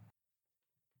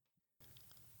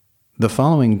The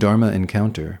following Dharma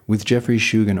Encounter with Geoffrey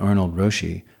Shugen Arnold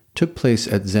Roshi took place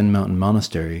at Zen Mountain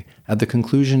Monastery at the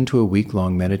conclusion to a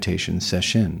week-long meditation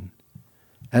sesshin.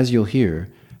 As you'll hear,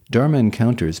 Dharma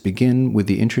Encounters begin with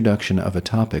the introduction of a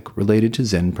topic related to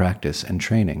Zen practice and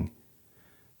training.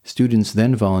 Students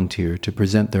then volunteer to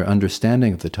present their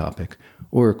understanding of the topic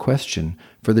or a question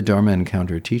for the Dharma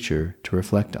Encounter teacher to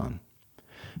reflect on.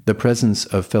 The presence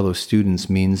of fellow students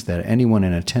means that anyone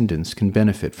in attendance can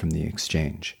benefit from the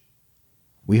exchange.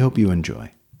 We hope you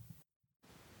enjoy.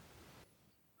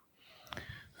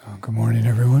 Good morning,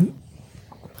 everyone.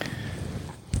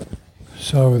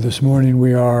 So this morning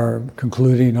we are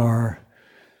concluding our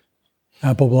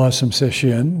Apple Blossom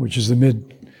Sesshin, which is the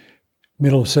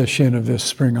middle sesshin of this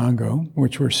spring Ango,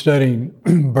 which we're studying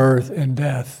birth and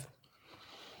death,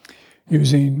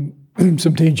 using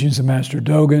some teachings of Master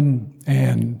Dogen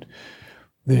and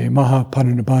the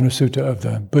Maha-Parinirvana Sutra of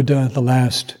the Buddha, the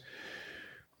last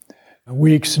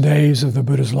weeks, days of the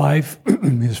Buddha's life,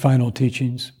 his final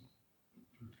teachings.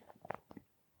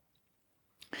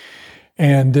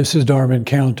 And this is Dharma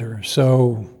Encounter.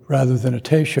 So rather than a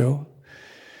teisho,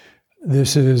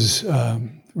 this is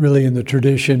really in the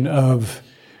tradition of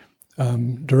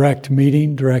direct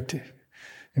meeting, direct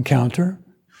encounter,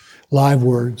 live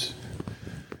words,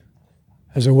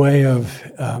 as a way of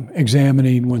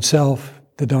examining oneself,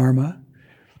 the Dharma,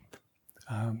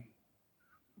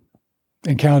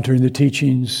 encountering the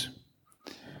teachings,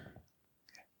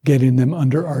 getting them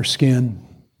under our skin,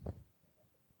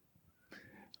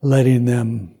 letting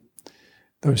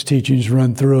those teachings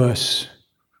run through us,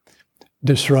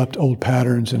 disrupt old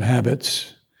patterns and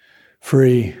habits,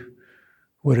 free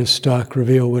what is stuck,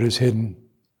 reveal what is hidden.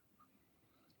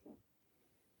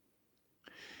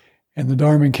 And the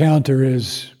Dharma Encounter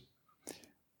is,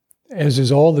 as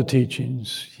is all the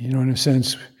teachings, in a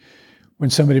sense, when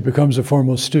somebody becomes a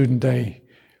formal student, they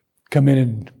come in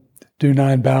and do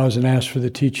 9 vows and ask for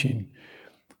the teaching,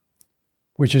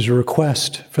 which is a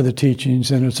request for the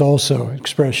teachings, and it's also an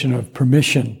expression of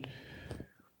permission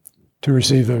to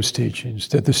receive those teachings,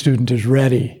 that the student is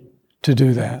ready to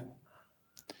do that.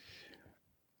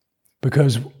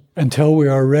 Because until we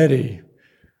are ready,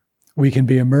 we can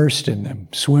be immersed in them,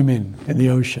 swimming in the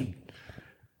ocean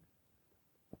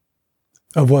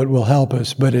of what will help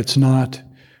us, but it's not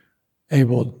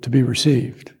able to be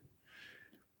received.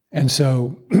 And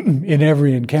so in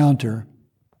every encounter,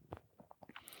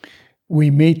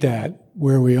 we meet that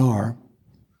where we are,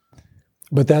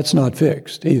 but that's not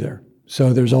fixed either.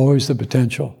 So there's always the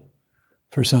potential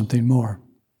for something more.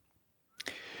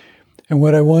 And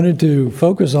what I wanted to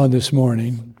focus on this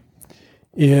morning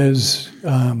is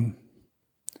a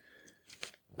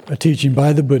teaching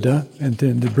by the Buddha, and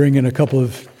then to bring in a couple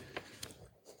of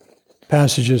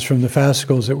passages from the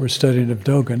fascicles that we're studying of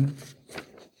Dogen.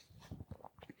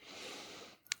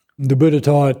 The Buddha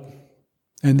taught,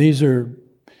 and these are,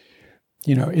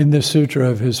 in this sutra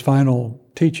of his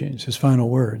final teachings, his final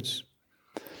words.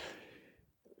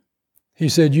 He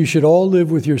said, "You should all live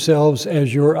with yourselves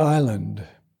as your island,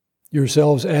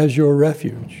 yourselves as your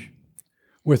refuge,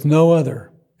 with no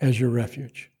other as your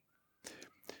refuge.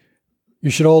 You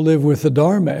should all live with the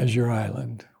Dharma as your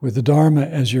island, with the Dharma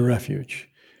as your refuge,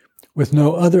 with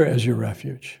no other as your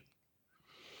refuge."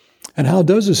 And how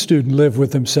does a student live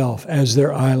with themselves as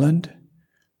their island,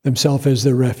 themselves as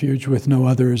their refuge, with no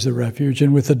other as their refuge,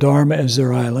 and with the Dharma as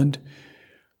their island,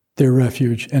 their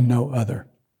refuge, and no other?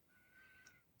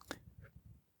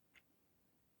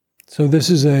 So this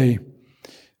is a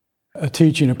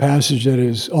teaching, a passage that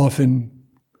is often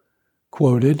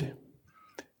quoted.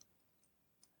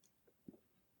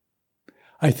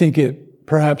 I think it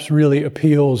perhaps really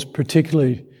appeals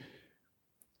particularly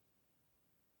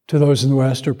to those in the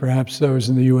West, or perhaps those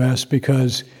in the U.S.,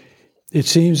 because it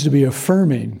seems to be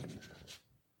affirming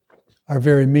our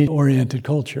very me-oriented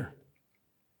culture.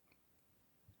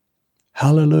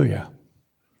 Hallelujah.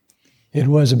 It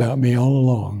was about me all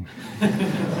along.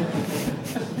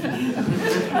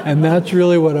 And that's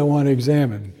really what I want to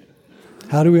examine.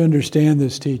 How do we understand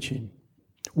this teaching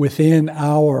within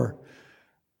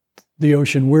the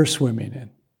ocean we're swimming in,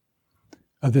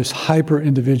 of this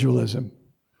hyper-individualism,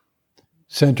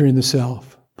 centering the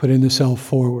self, putting the self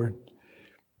forward?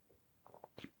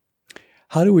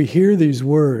 How do we hear these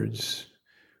words,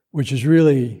 which is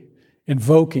really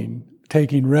invoking,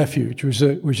 taking refuge,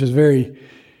 which is very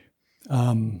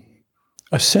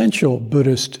essential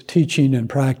Buddhist teaching and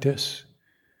practice,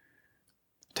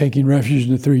 taking refuge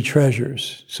in the 3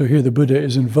 treasures. So here the Buddha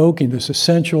is invoking this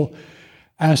essential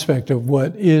aspect of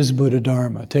what is Buddha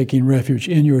Dharma, taking refuge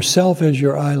in yourself as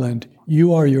your island.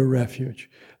 You are your refuge.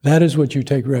 That is what you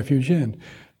take refuge in.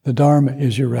 The Dharma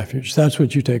is your refuge. That's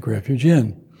what you take refuge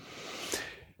in.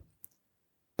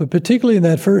 But particularly in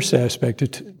that first aspect,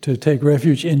 to take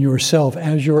refuge in yourself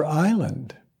as your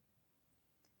island,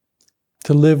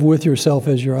 to live with yourself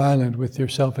as your island, with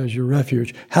yourself as your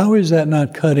refuge. How is that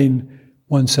not cutting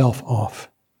oneself off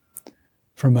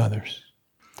from others?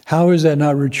 How is that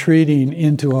not retreating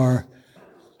into our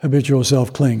habitual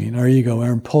self-clinging, our ego,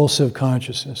 our impulsive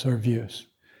consciousness, our views,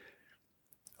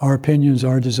 our opinions,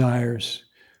 our desires?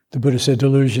 The Buddha said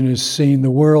delusion is seeing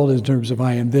the world in terms of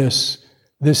I am this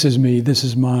is me, this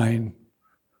is mine,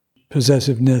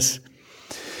 possessiveness.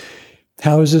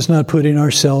 How is this not putting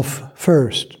ourself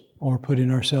first or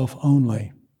putting ourself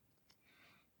only?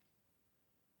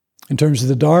 In terms of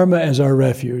the Dharma as our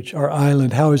refuge, our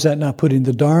island, how is that not putting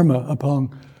the Dharma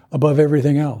above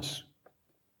everything else?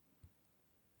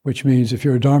 Which means if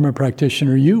you're a Dharma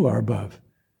practitioner, you are above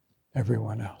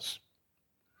everyone else.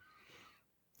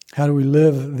 How do we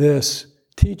live this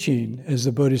teaching as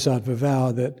the Bodhisattva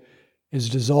vow that is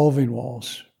dissolving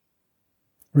walls,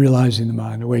 realizing the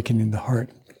mind, awakening the heart?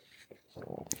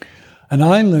 An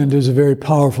island is a very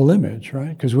powerful image,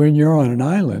 right? Because when you're on an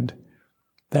island,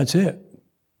 that's it.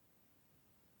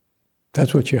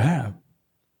 That's what you have.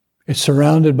 It's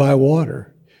surrounded by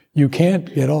water. You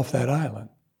can't get off that island.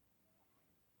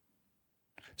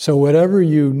 So whatever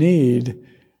you need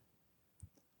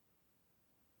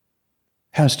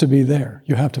has to be there.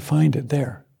 You have to find it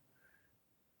there.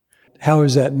 How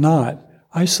is that not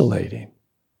isolating?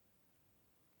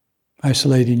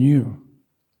 Isolating you.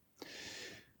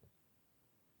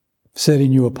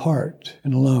 Setting you apart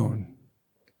and alone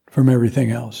from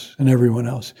everything else and everyone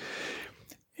else.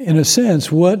 In a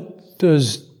sense, what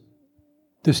does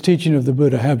this teaching of the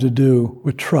Buddha have to do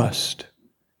with trust?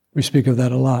 We speak of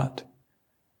that a lot.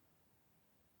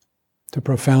 To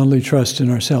profoundly trust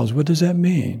in ourselves. What does that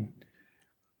mean?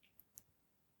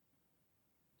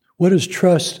 What does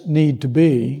trust need to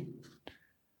be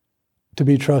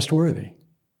trustworthy?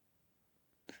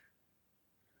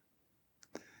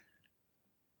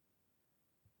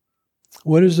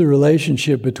 What is the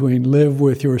relationship between live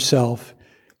with yourself,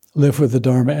 live with the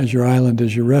Dharma as your island,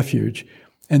 as your refuge,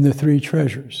 and the three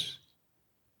treasures,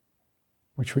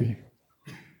 which we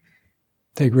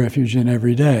take refuge in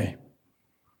every day?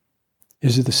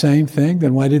 Is it the same thing?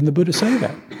 Then why didn't the Buddha say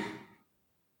that?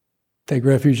 Take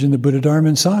refuge in the Buddha, Dharma,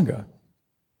 and Sangha.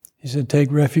 He said,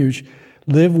 take refuge,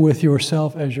 live with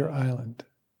yourself as your island.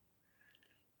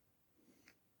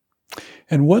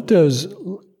 And what does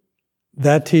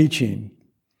that teaching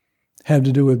have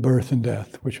to do with birth and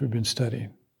death, which we've been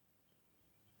studying?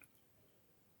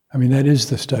 I mean, that is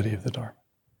the study of the Dharma.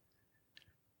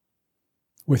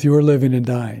 With your living and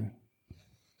dying.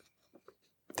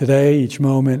 Today, each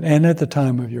moment, and at the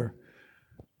time of your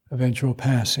eventual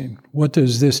passing. What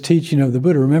does this teaching of the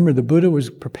Buddha? Remember, the Buddha was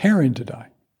preparing to die.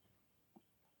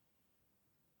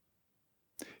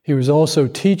 He was also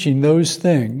teaching those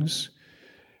things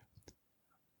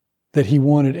that he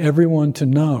wanted everyone to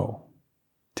know,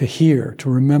 to hear, to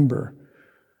remember,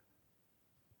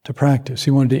 to practice.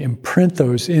 He wanted to imprint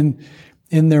those in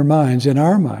their minds, in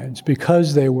our minds,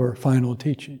 because they were final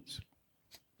teachings.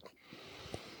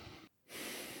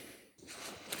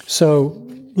 So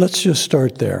let's just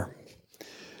start there.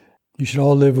 You should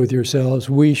all live with yourselves.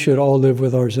 We should all live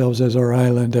with ourselves as our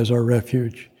island, as our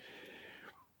refuge.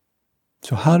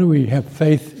 So how do we have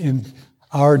faith in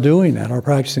our doing that, our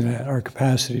practicing that, our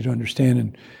capacity to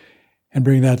understand and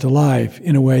bring that to life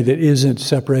in a way that isn't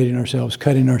separating ourselves,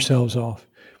 cutting ourselves off,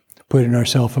 putting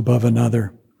ourselves above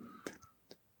another,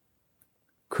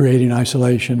 creating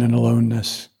isolation and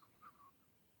aloneness?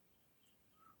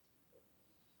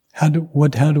 How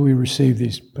do we receive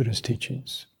these Buddhist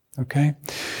teachings? Okay?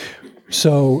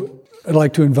 So I'd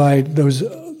like to invite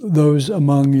those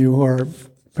among you who are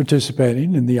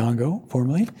participating in the Yango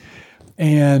formally,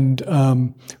 and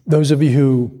those of you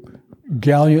who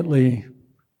gallantly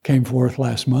came forth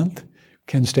last month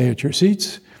can stay at your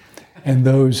seats, and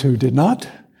those who did not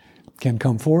can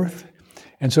come forth.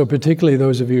 And so particularly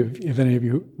those of you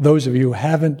who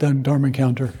haven't done Dharma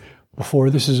Encounter before,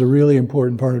 this is a really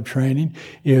important part of training,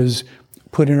 is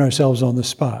putting ourselves on the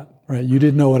spot, right? You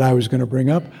didn't know what I was going to bring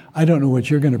up. I don't know what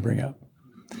you're going to bring up.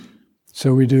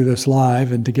 So we do this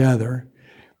live and together.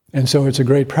 And so it's a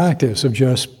great practice of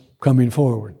just coming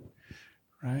forward,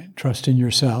 right? Trusting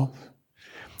yourself.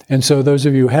 And so those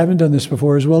of you who haven't done this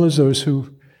before, as well as those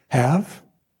who have,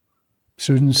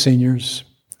 students, seniors,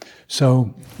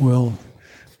 so we'll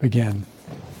begin.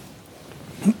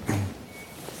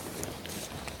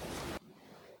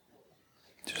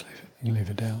 Just leave it. You can leave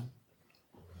it down.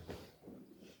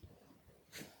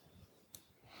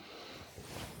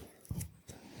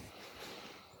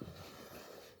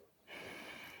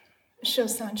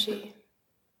 Shosanshi.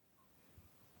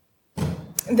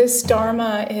 This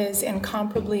Dharma is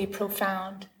incomparably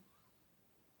profound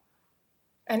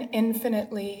and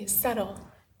infinitely subtle.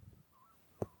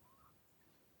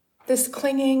 This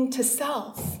clinging to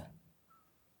self,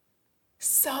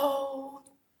 so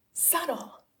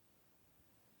subtle.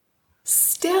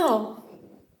 Still,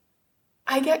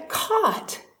 I get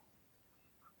caught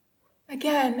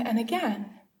again and again.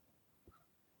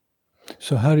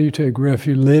 So how do you take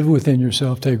refuge, live within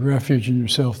yourself, take refuge in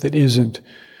yourself that isn't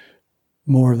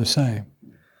more of the same?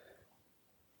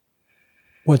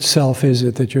 What self is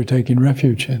it that you're taking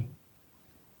refuge in?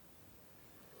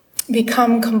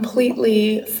 Become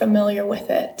completely familiar with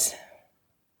it.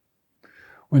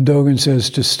 When Dogen says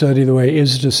to study the way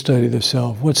is to study the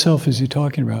self, what self is he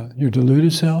talking about? Your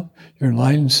deluded self? Your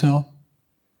enlightened self?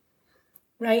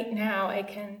 Right now, I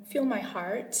can feel my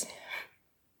heart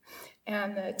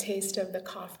and the taste of the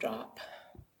cough drop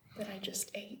that I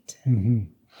just ate. Mm-hmm.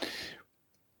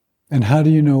 And how do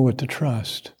you know what to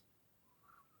trust?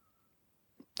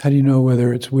 How do you know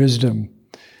whether it's wisdom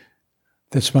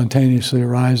that spontaneously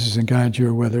arises and guides you,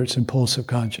 or whether it's impulsive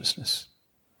consciousness?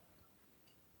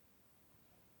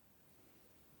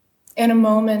 In a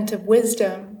moment of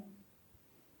wisdom,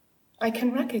 I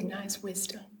can recognize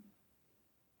wisdom.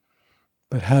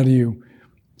 But how do you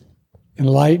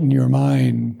enlighten your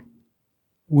mind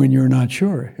when you're not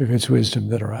sure if it's wisdom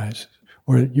that arises,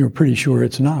 or you're pretty sure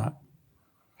it's not?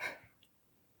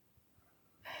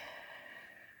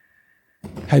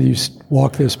 How do you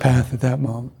walk this path at that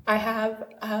moment? I have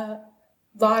a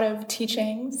lot of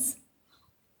teachings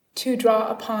to draw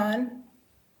upon,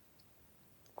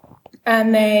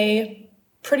 and they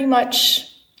pretty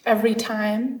much every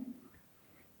time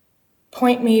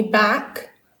point me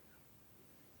back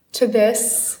to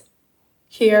this,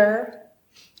 here,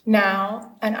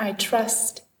 now, and I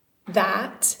trust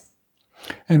that.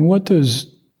 And what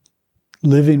does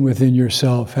living within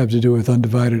yourself have to do with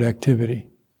undivided activity?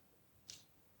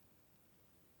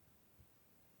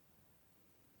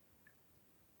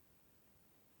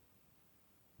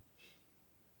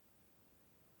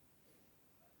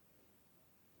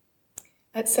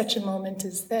 At such a moment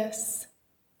as this,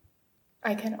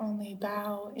 I can only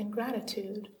bow in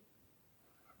gratitude.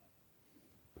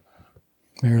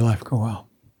 May your life go well.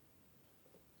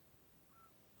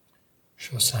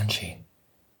 Shosanshi,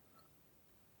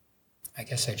 I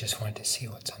guess I just wanted to see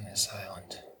what's on this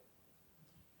island.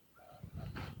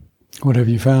 What have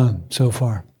you found so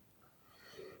far?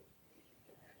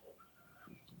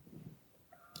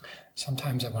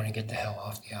 Sometimes I want to get the hell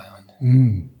off the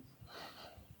island.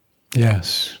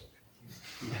 Yes.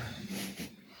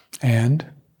 And?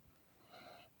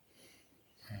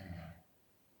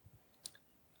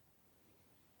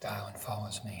 The island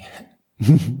follows me.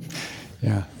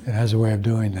 Yeah, it has a way of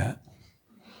doing that.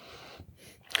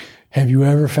 Have you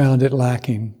ever found it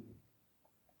lacking?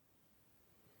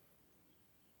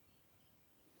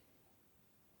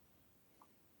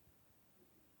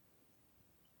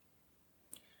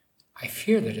 I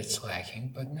fear that it's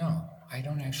lacking, but no, I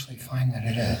don't actually find that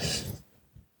it is.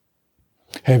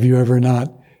 Have you ever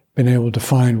not been able to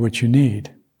find what you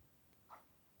need?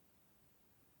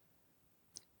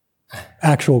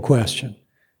 Actual question.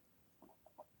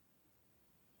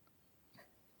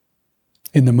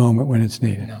 In the moment when it's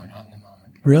needed. No, not in the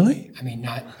moment. Really? I mean,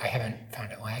 I haven't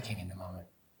found it lacking in the moment.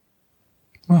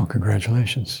 Well,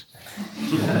 congratulations.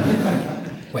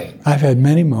 Wait. I've had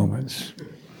many moments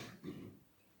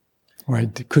where I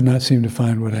could not seem to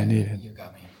find what I needed. You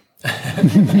got me.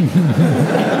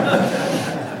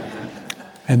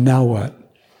 And now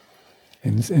what?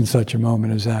 In such a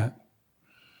moment as that?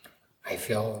 I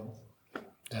feel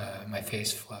my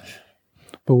face flush.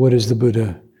 But what is the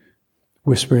Buddha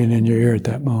whispering in your ear at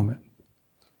that moment?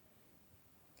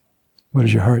 What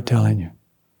is your heart telling you?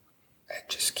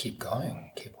 Just keep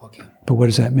going, keep looking. But what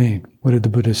does that mean? What did the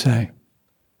Buddha say?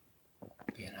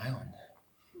 Be an island.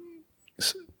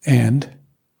 And?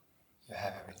 You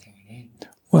have everything you need.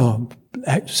 Well,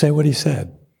 say what he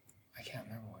said. I can't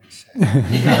remember what he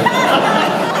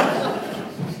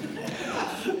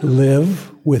said.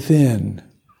 Live within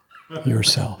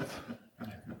yourself.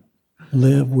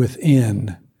 Live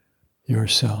within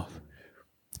yourself.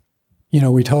 You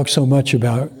know, we talk so much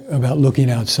about looking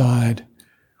outside,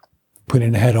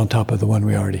 putting a head on top of the one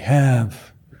we already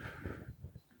have.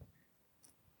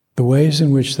 The ways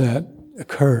in which that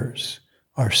occurs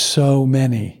are so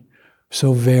many,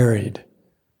 so varied,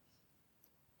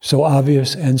 so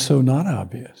obvious and so not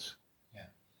obvious. Yeah.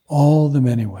 All the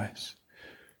many ways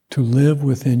to live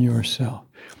within yourself.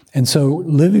 And so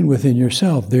living within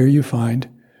yourself, there you find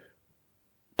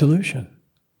delusion.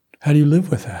 How do you live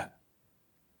with that?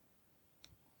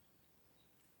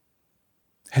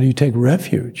 How do you take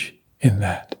refuge in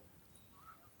that?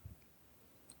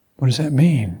 What does that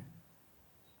mean?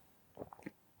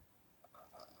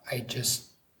 I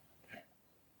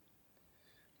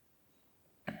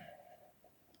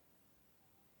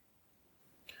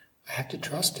have to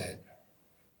trust it.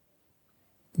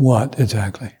 What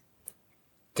exactly?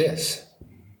 This.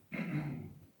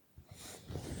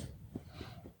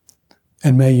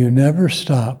 And may you never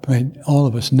stop, may all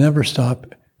of us never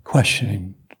stop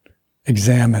questioning,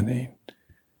 examining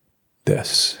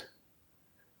this.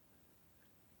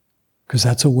 Because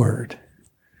that's a word.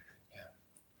 Yeah.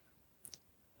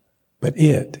 But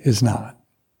it is not.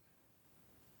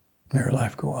 May your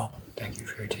life go well. Thank you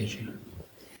for your teaching.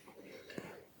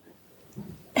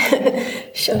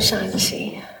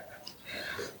 Shoshanshi,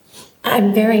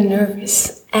 I'm very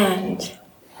nervous and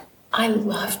I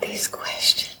love these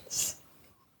questions.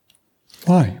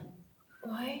 Why?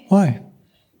 Why? Why?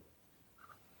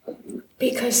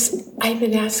 Because I've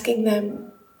been asking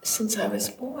them since I was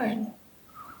born.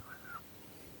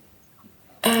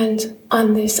 And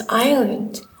on this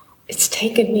island, it's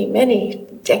taken me many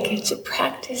decades of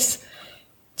practice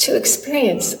to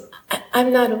experience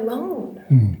I'm not alone.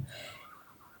 Mm.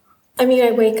 I mean,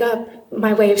 I wake up,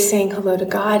 my way of saying hello to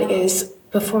God is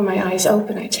before my eyes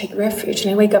open, I take refuge. And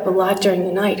I wake up a lot during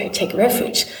the night, I take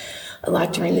refuge a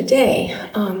lot during the day.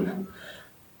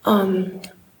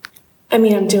 I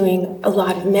mean, I'm doing a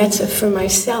lot of metta for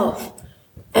myself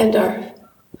and our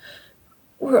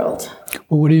world.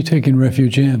 Well, what are you taking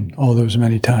refuge in all those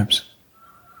many times?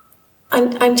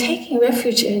 I'm taking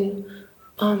refuge in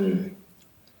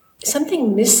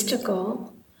something mystical.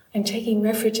 I'm taking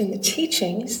refuge in the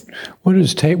teachings. What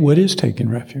is taking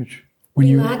refuge?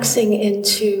 Relaxing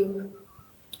into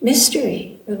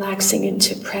mystery, relaxing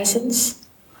into presence,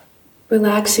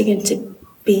 relaxing into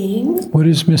being. What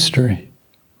is mystery?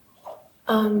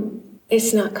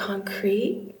 It's not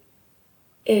concrete.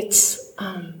 It's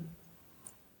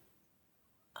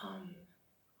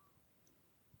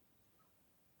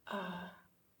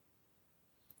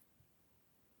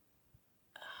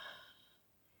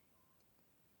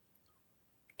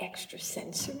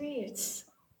extrasensory. It's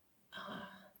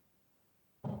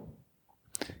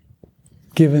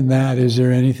Given that, is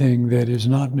there anything that is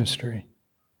not mystery?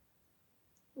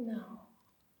 no.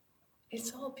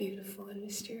 It's all beautiful and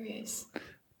mysterious.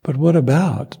 But what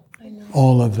about I know.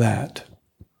 all of that?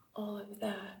 All of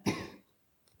that.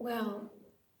 Well,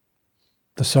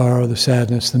 The sorrow, the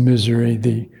sadness, the misery,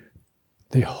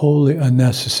 the wholly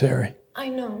unnecessary I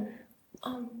know.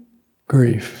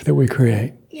 grief that we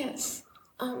create. Yes.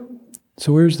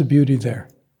 So where's the beauty there?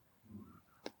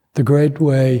 The great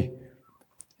way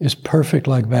is perfect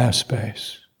like vast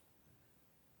space,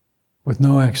 with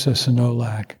no excess and no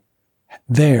lack.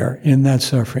 There, in that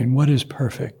suffering, what is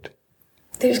perfect?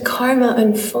 There's karma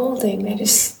unfolding that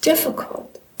is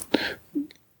difficult.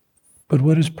 But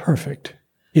what is perfect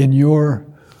in your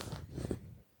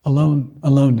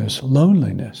aloneness,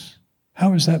 loneliness?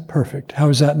 How is that perfect? How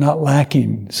is that not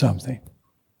lacking something?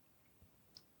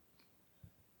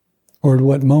 Or at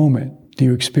what moment do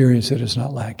you experience it as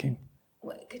not lacking?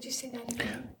 What, could you say that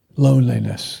again?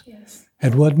 Loneliness. Yes.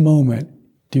 At what moment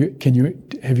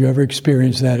have you ever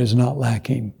experienced that as not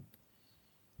lacking?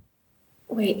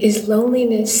 Wait, is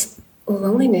loneliness? Well,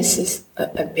 loneliness is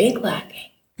a big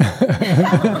lacking.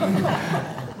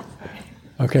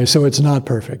 Okay, so it's not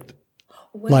perfect,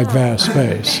 like vast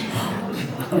space.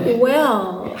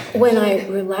 Well, when I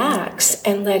relax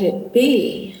and let it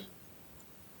be,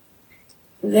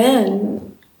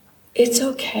 then it's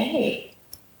okay.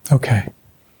 Okay.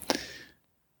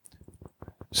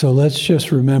 So let's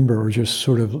just remember, or just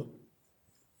sort of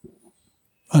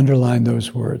underline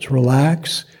those words.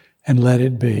 Relax and let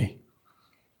it be.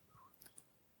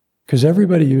 Because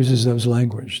everybody uses those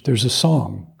language. There's a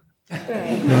song. Right.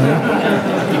 Right?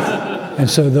 And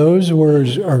so those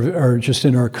words are just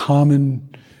in our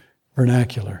common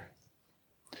vernacular.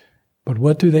 But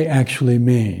what do they actually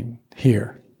mean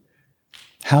here?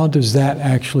 How does that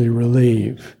actually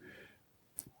relieve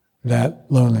that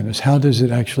loneliness? How does it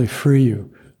actually free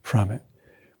you from it?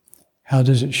 How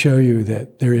does it show you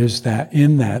that there is that,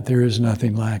 in that there is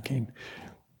nothing lacking?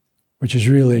 Which is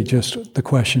really just the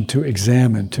question to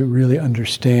examine, to really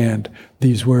understand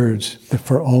these words that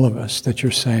for all of us that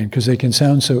you're saying, because they can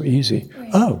sound so easy.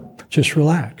 Right. Oh, just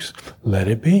relax. Let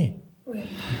it be. Right.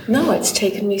 No, it's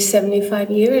taken me 75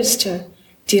 years to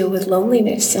deal with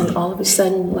loneliness, and all of a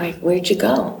sudden, like, where'd you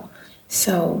go?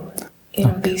 So,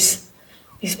 these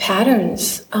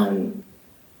patterns,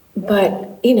 but,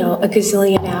 a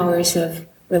gazillion hours of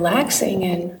relaxing,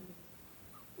 and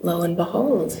lo and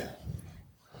behold.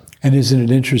 And isn't it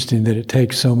interesting that it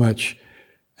takes so much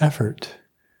effort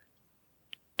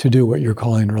to do what you're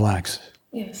calling relax.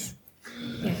 Yes.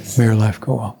 Yes. May your life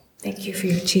go well. Thank you for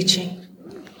your teaching.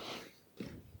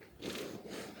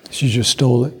 She just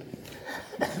stole it.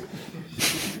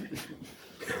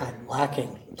 I'm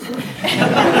lacking.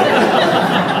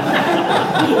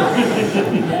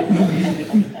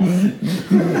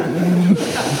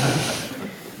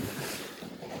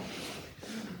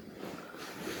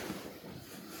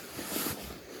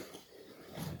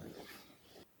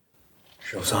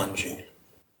 Shosanji.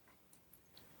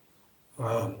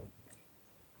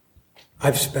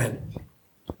 I've spent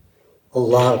a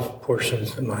lot of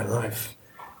portions of my life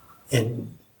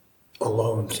in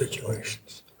alone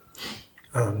situations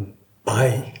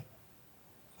by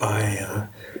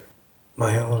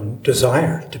my own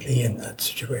desire to be in that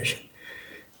situation.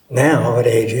 Now, at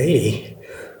age 80,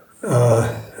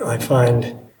 I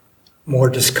find more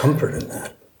discomfort in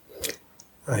that.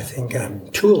 I think I'm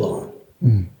too alone.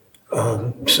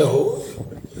 So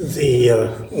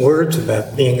the words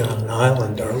about being on an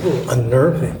island are a little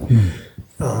unnerving.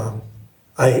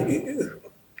 I,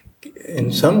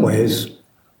 in some ways,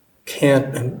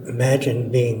 can't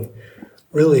imagine being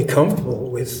really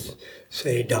comfortable with,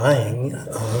 say, dying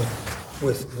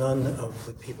with none of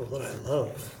the people that I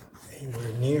love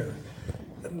anywhere near.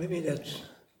 But maybe that's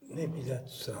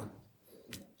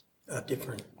a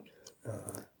different.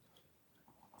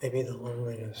 Maybe the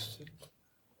loneliness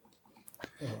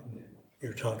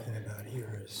you're talking about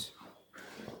here is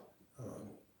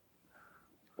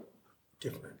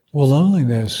different. Well,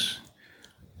 loneliness,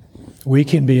 we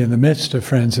can be in the midst of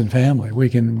friends and family. We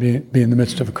can be in the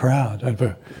midst of a crowd, of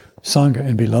a sangha,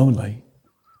 and be lonely,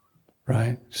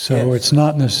 right? So Yes. It's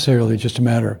not necessarily just a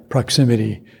matter of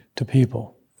proximity to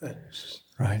people, That's,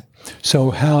 right?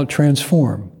 So how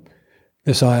transform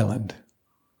this island,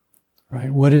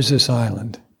 right? What is this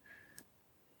island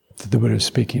that the Buddha is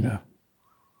speaking of?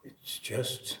 it's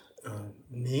just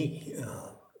me,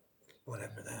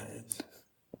 whatever that is.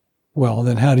 Well,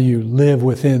 then how do you live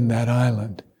within that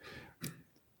island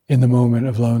in the moment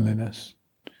of loneliness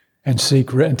and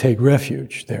seek and take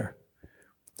refuge there?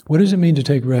 What does it mean to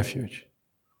take refuge?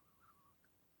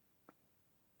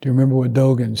 Do you remember what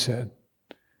Dogen said?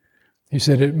 He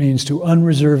said it means to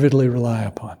unreservedly rely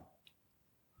upon.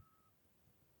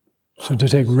 So to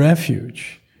take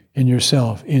refuge in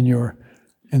yourself, in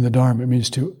the Dharma, it means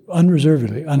to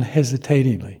unreservedly,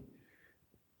 unhesitatingly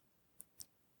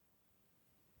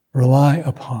rely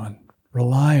upon.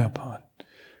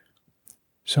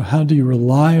 So how do you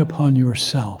rely upon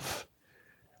yourself,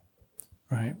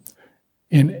 right?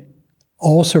 In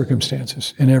all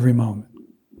circumstances, in every moment,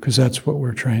 because that's what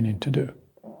we're training to do.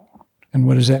 And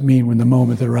what does that mean when the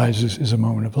moment that arises is a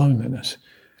moment of loneliness?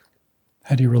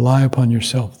 How do you rely upon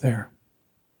yourself there?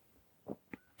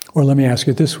 Or let me ask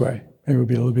it this way, maybe it would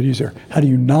be a little bit easier. How do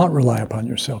you not rely upon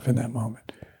yourself in that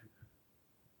moment?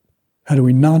 How do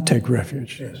we not take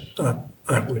refuge? Yes,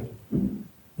 I would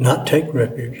not take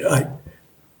refuge.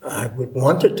 I would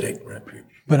want to take refuge.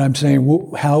 But I'm saying,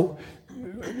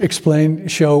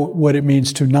 show what it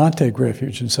means to not take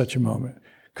refuge in such a moment.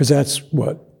 Because that's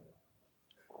what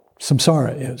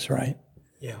samsara is, right?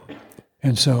 Yeah.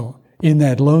 And so in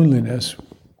that loneliness,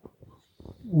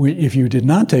 if you did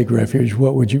not take refuge,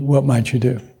 what might you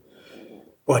do?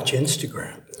 Watch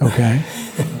Instagram. Okay.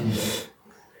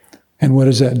 And what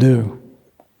does that do?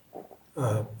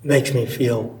 Makes me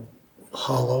feel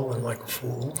hollow and like a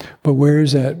fool. But where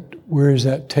is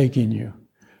that taking you?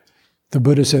 The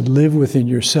Buddha said, live within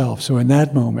yourself. So in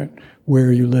that moment, where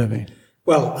are you living?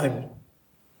 Well, I'm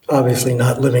obviously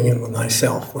not living in with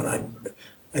myself when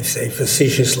I say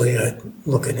facetiously I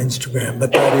look at Instagram,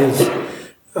 but that is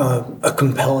a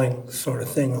compelling sort of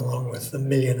thing along with a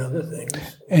million other things.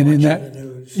 And in that, the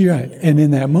news, you're right. And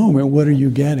in that moment, what are you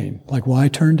getting? Like, why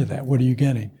turn to that? What are you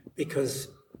getting? Because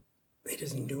it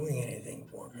isn't doing anything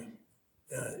for me.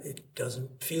 It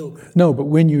doesn't feel good. No, but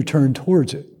when you turn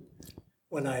towards it,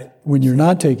 when you're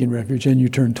not taking refuge and you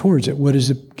turn towards it, what is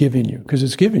it giving you? Because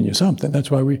it's giving you something. That's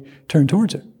why we turn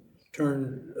towards it.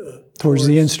 Turn towards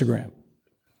the Instagram.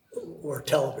 Or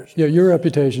television. Yeah, your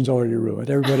reputation's already ruined.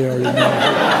 Everybody already knows.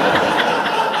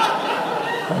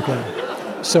 Okay.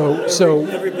 So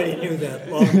everybody knew that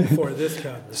long before this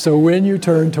conversation. So when you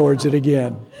turn towards it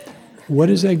again, what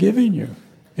is that giving you?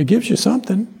 It gives you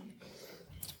something.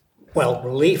 Well,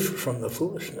 relief from the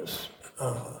foolishness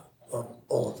of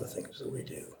all of the things that we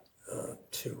do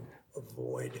to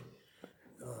avoid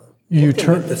looking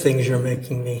at the things you're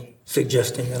making me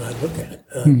suggesting that I look at.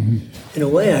 In a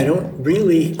way,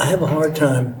 I have a hard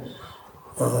time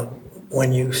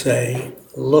when you say,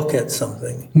 look at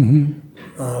something,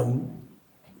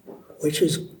 which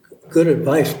is good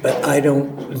advice, but I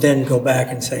don't then go back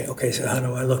and say, okay, so how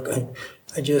do I look?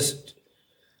 I just...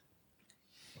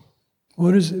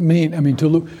 What does it mean? I mean,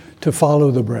 to follow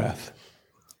the breath.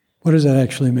 What does that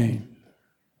actually mean?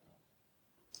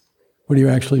 What are you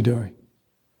actually doing?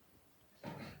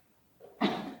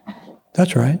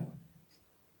 That's right.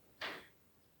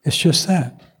 It's just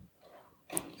that.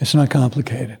 It's not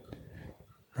complicated,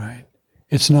 right?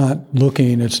 It's not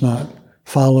looking, it's not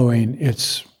following,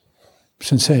 it's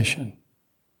sensation.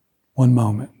 One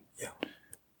moment. Yeah.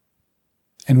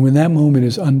 And when that moment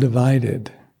is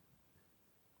undivided,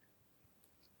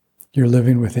 you're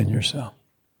living within yourself.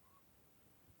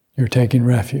 You're taking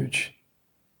refuge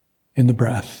in the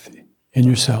breath, in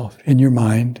yourself, in your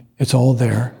mind. It's all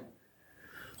there.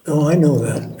 No, I know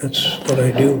that. That's what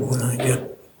I do when I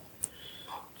get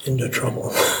into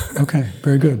trouble. Okay,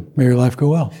 very good. May your life go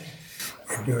well.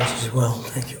 And yours as well.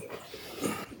 Thank you.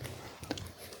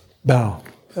 Bow.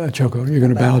 Choco, you're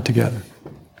going to bow together.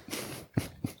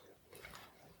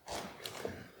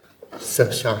 So,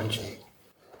 Shanji,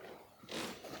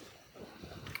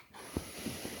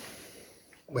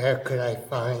 where could I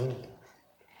find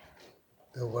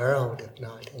the world if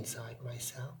not inside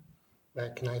myself? Where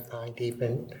can I find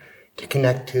even to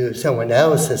connect to someone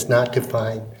else is not to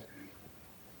find,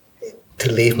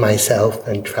 to leave myself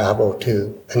and travel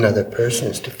to another person,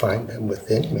 is to find them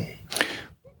within me.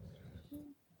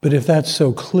 But if that's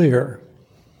so clear,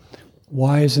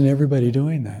 why isn't everybody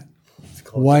doing that?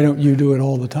 Why don't you do it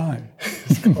all the time?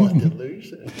 It's called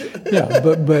delusion. Yeah,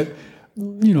 but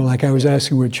like I was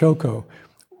asking with Choco,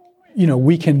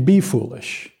 we can be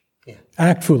foolish,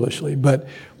 act foolishly, but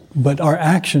our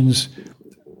actions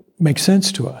make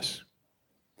sense to us.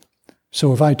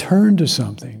 So if I turn to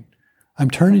something, I'm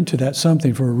turning to that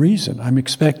something for a reason. I'm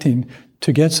expecting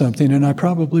to get something, and I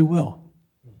probably will,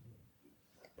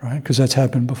 right? Because that's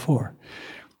happened before.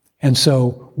 And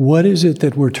so what is it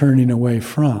that we're turning away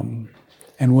from?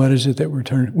 And what is it that we're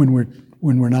turning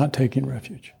when we're not taking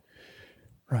refuge,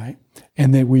 right?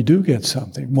 And that we do get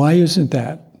something. Why isn't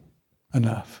that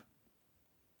enough?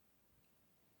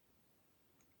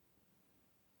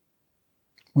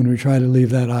 When we try to leave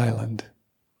that island.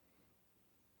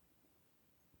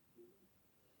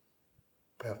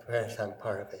 Well, first, I'm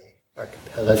part of an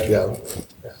archipelago. So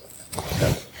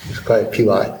there's quite a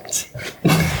few islands.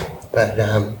 But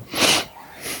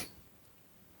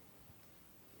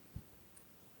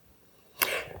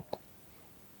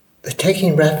the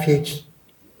taking refuge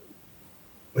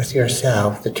with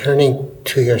yourself, the turning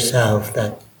to yourself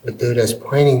that the Buddha is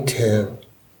pointing to,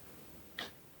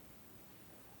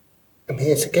 I mean,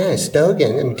 it's again, it's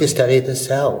Dogen. I mean, to study the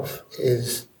self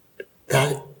is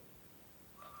that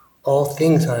all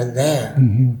things are there.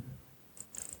 Mm-hmm.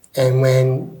 And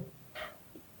when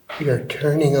you're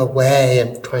turning away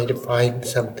and trying to find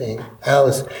something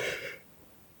else,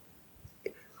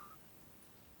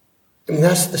 I mean,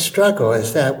 that's the struggle,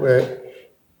 is that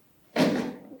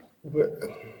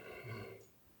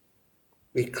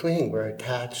we cling, we're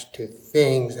attached to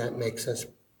things that makes us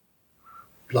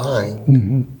blind.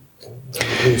 Mm-hmm.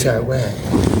 And lose our way.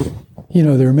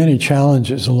 There are many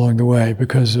challenges along the way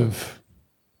because of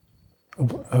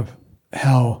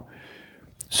how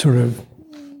sort of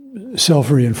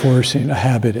self-reinforcing a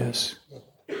habit is.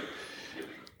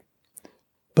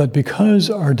 But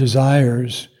because our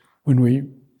desires, when we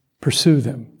pursue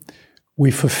them,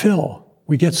 we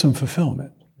get some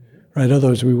fulfillment, right?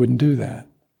 Otherwise we wouldn't do that.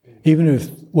 Even if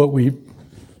what we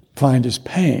find is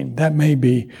pain, that may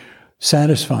be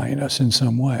satisfying us in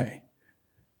some way,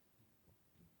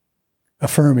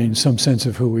 affirming some sense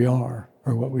of who we are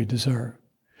or what we deserve.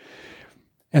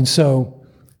 And so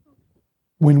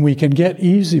when we can get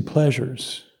easy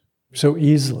pleasures so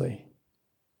easily,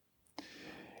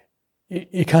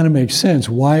 it kind of makes sense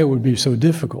why it would be so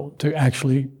difficult to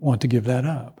actually want to give that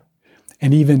up.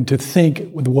 And even to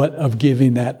think what of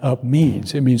giving that up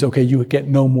means. It means, okay, you get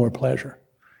no more pleasure,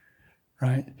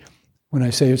 right? When I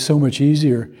say it's so much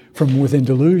easier from within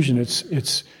delusion,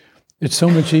 it's so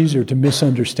much easier to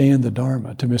misunderstand the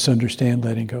Dharma, to misunderstand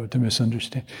letting go, to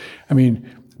misunderstand. I mean,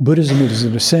 Buddhism is,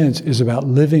 in a sense, is about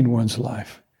living one's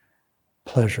life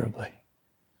pleasurably,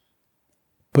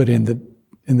 but in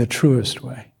the truest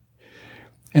way.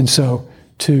 And so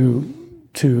to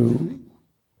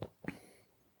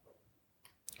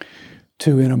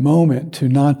in a moment to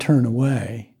not turn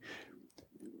away,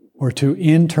 or to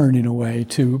in turning away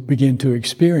to begin to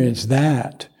experience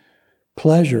that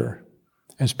pleasure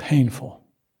as painful.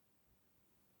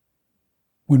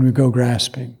 When we go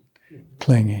grasping,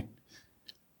 clinging,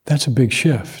 that's a big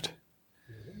shift.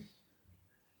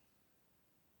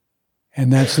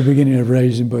 And that's the beginning of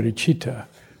raising bodhicitta,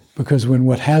 Because when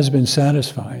what has been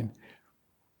satisfying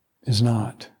is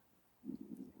not,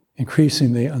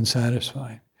 increasingly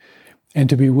unsatisfying. And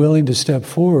to be willing to step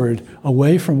forward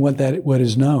away from what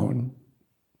is known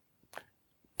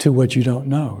to what you don't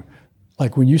know.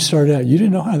 Like when you started out, you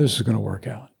didn't know how this was going to work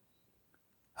out.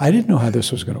 I didn't know how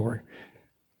this was going to work.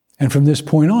 And from this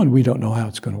point on, we don't know how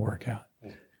it's going to work out.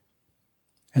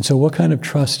 And so what kind of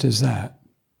trust is that?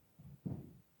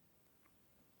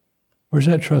 Where's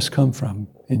that trust come from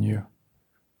in you?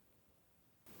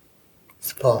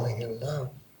 It's falling in love.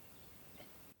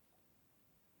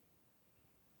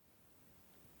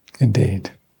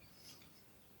 Indeed.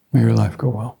 May your life go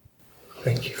well.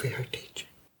 Thank you for your teaching.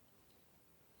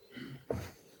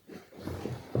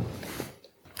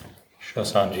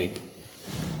 Shosanji,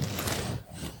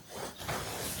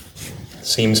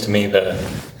 seems to me the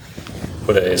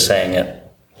Buddha is saying it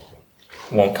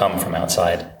won't come from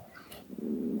outside,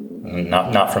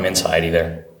 not from inside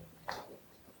either.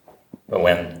 But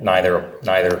when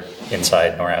neither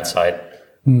inside nor outside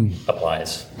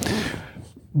applies.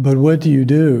 But what do you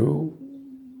do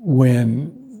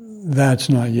when that's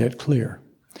not yet clear?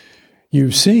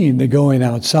 You've seen that going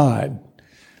outside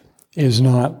is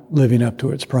not living up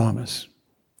to its promise.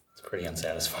 It's pretty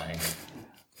unsatisfying.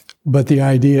 But the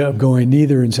idea of going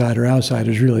neither inside or outside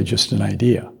is really just an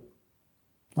idea.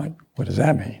 Like, what does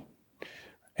that mean?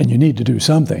 And you need to do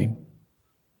something.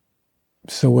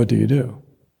 So what do you do?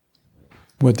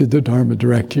 What did the Dharma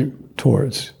direct you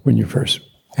towards when you first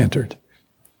entered?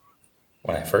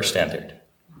 When I first entered,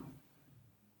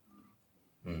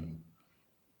 I'm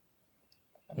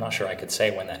not sure I could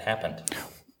say when that happened.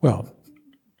 Well,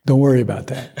 don't worry about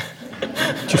that.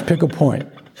 Just pick a point.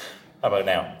 How about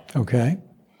now? Okay.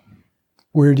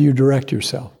 Where do you direct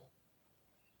yourself?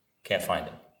 Can't find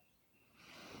it.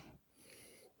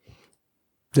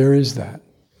 There is that.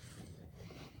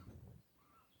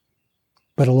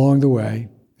 But along the way,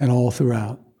 and all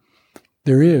throughout,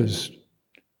 there is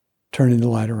turning the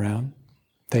light around,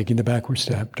 taking the backward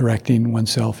step, directing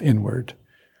oneself inward.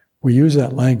 We use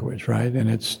that language, right? And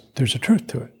there's a truth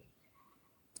to it,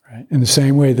 right? In the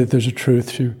same way that there's a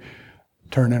truth to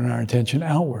turning our attention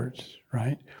outwards,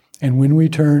 right? And when we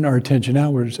turn our attention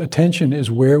outwards, attention is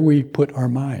where we put our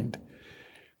mind.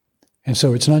 And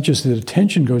so it's not just that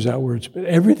attention goes outwards, but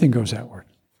everything goes outward.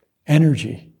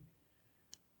 Energy,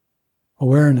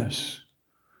 awareness,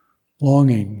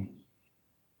 longing,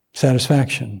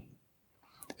 satisfaction.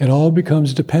 It all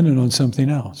becomes dependent on something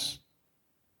else.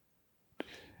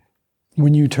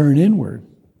 When you turn inward,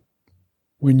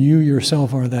 when you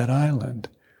yourself are that island,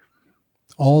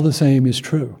 all the same is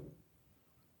true.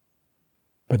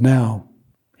 But now,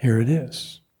 here it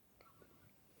is.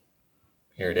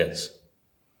 Here it is.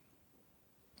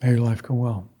 May your life go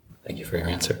well. Thank you for your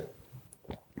answer.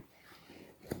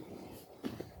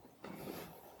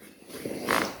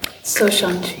 So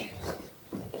Shanji,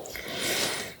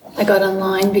 I got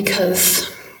online because,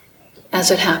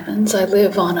 as it happens, I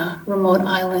live on a remote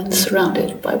island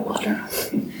surrounded by water.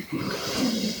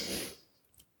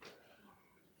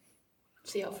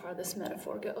 See how far this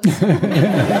metaphor goes.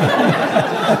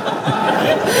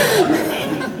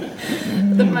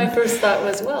 My first thought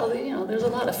was, well, there's a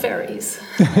lot of ferries.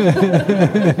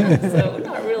 So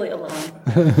not really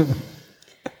alone.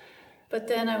 But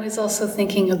then I was also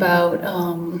thinking about,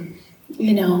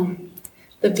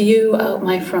 the view out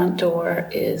my front door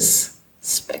is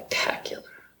spectacular.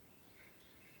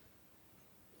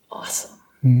 Awesome.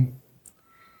 Mm.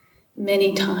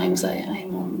 Many times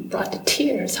I'm brought to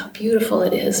tears how beautiful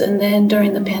it is. And then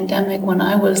during the pandemic, when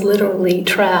I was literally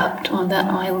trapped on that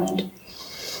island,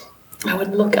 I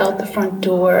would look out the front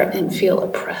door and feel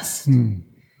oppressed. Mm.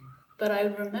 But I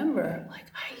remember,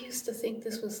 I used to think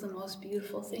this was the most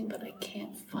beautiful thing, but I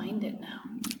can't find it now.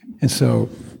 And so,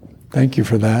 thank you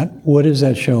for that. What is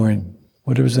that showing?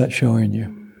 What is that showing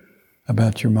you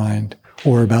about your mind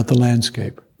or about the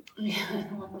landscape? Yeah,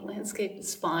 well, the landscape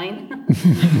is fine.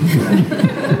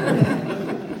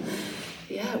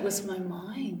 Yeah, it was my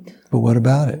mind. But what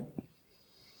about it?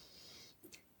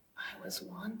 I was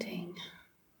wanting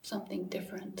something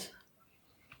different.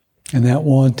 And that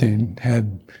wanting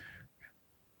had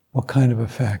what kind of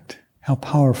effect? How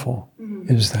powerful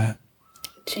is that?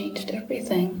 It changed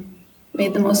everything.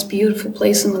 Made the most beautiful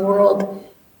place in the world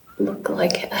look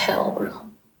like a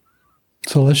hell.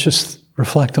 So let's just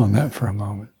reflect on that for a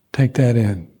moment. Take that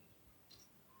in.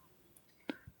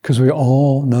 Because we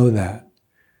all know that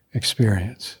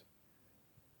experience.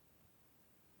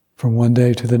 From one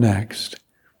day to the next,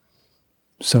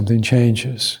 something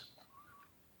changes.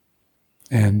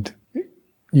 And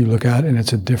you look out and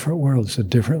it's a different world, it's a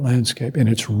different landscape, and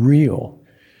it's real.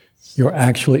 You're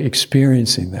actually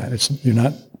experiencing that. You're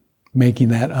not making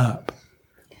that up.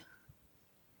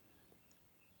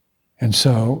 And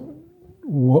so,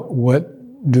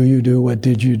 what do you do? What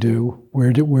did you do?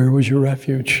 Where was your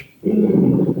refuge?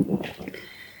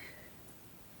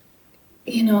 You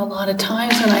know, a lot of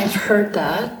times when I've heard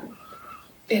that,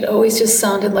 it always just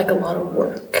sounded like a lot of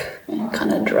work and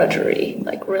kind of drudgery.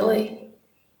 Like, really?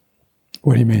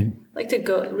 What do you mean? Like to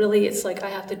go, really, it's like I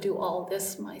have to do all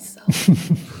this myself.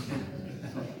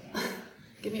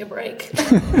 Give me a break.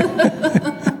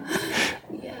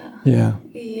 Yeah.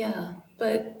 Yeah.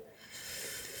 But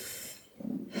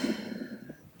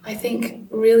I think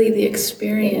really the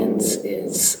experience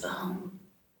is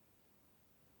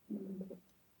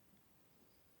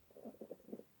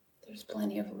there's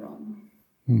plenty of room.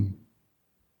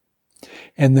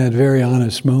 And that very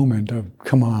honest moment of,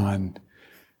 come on,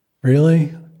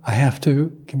 really? I have to?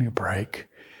 Give me a break.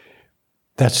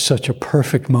 That's such a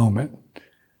perfect moment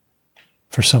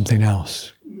for something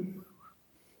else.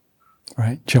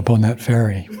 Right? Jump on that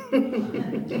ferry.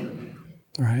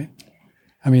 Right?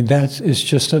 I mean, it's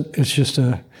just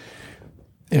a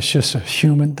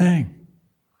human thing.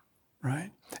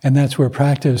 Right? And that's where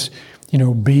practice,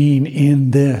 being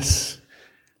in this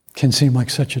can seem like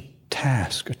such a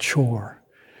task, a chore.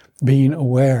 Being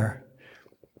aware.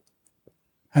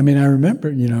 I mean, I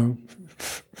remember,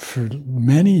 for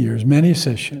many years, many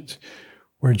sessions,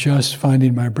 where just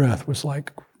finding my breath was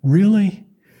like, really?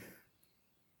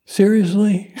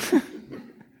 Seriously?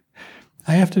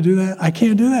 I have to do that? I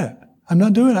can't do that. I'm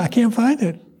not doing it. I can't find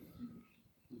it.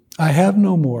 I have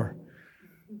no more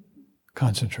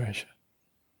concentration.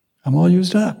 I'm all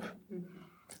used up.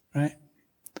 Right?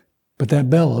 But that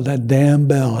damn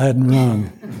bell hadn't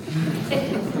rung.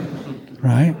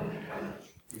 Right?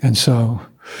 And so,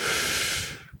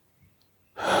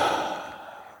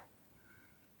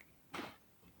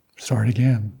 start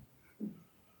again.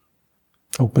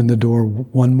 Open the door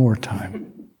one more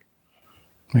time.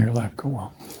 May your life go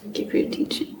well. Thank you for your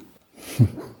teaching.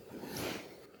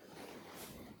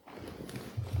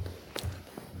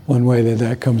 One way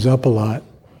that comes up a lot,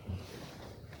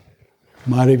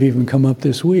 might have even come up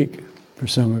this week for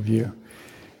some of you,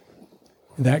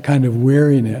 that kind of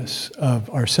weariness of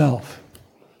ourself,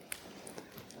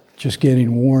 just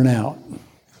getting worn out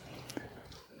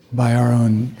by our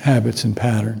own habits and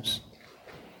patterns,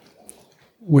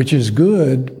 which is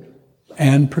good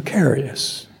and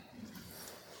precarious.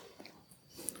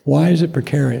 Why is it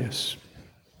precarious?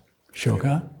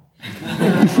 Shoka?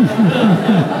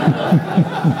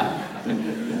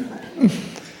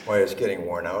 Why is getting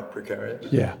worn out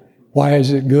precarious? Yeah. Why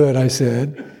is it good, I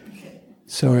said.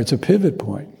 So it's a pivot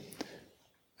point.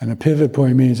 And a pivot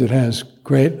point means it has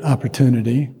great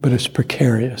opportunity, but it's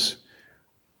precarious.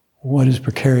 What is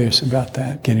precarious about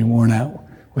that? Getting worn out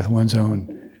with one's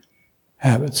own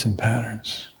habits and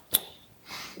patterns.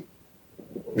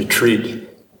 Retreat.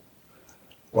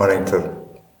 Wanting to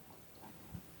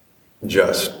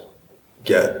just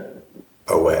get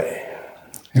away.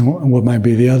 And what might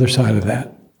be the other side of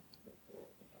that?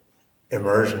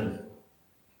 Immersion.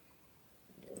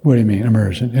 What do you mean,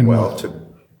 immersion? In well, what?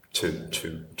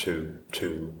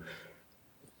 to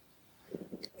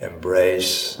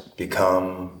embrace,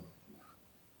 become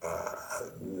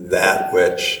that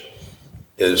which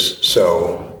is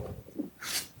so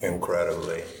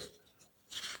incredibly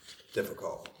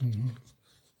difficult. Mm-hmm.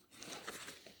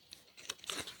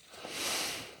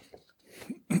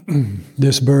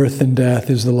 This birth and death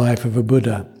is the life of a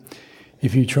Buddha.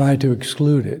 If you try to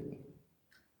exclude it,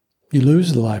 you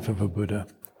lose the life of a Buddha.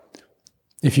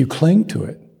 If you cling to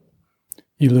it,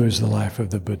 you lose the life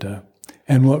of the Buddha.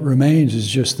 And what remains is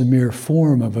just the mere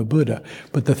form of a Buddha.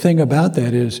 But the thing about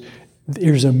that is,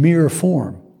 there's a mere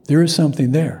form. There is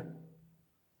something there.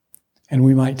 And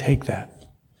we might take that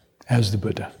as the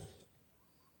Buddha.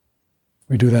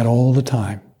 We do that all the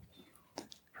time.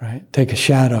 Right? Take a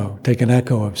shadow, take an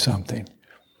echo of something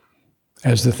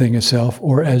as the thing itself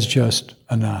or as just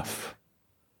enough.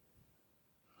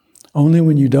 Only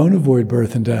when you don't avoid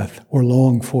birth and death or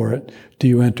long for it do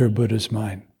you enter Buddha's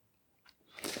mind.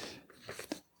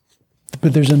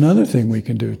 But there's another thing we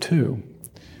can do too,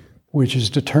 which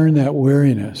is to turn that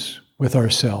weariness with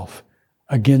ourself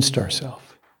against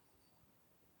ourself.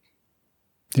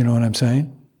 Do you know what I'm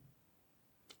saying?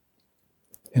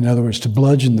 In other words, to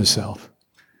bludgeon the self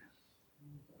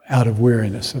out of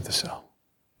weariness of the self.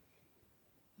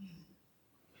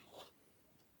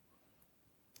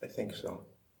 I think so.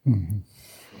 Mm-hmm.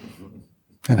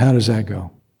 And how does that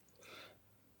go?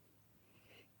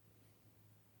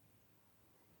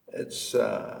 It's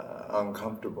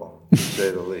uncomfortable, to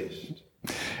say the least.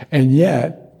 And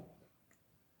yet,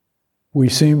 we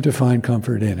seem to find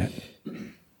comfort in it.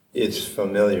 It's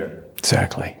familiar.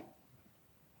 Exactly.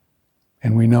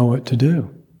 And we know what to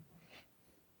do.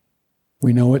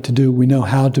 We know what to do. We know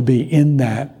how to be in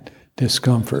that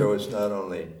discomfort. So it's not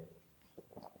only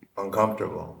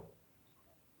uncomfortable,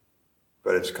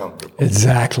 but it's comfortable.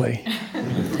 Exactly.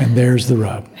 And there's the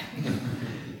rub.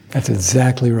 That's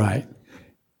exactly right.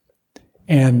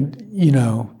 And,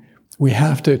 we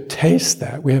have to taste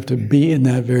that. We have to be in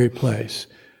that very place,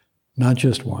 not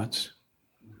just once,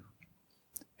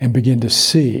 and begin to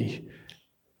see.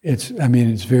 It's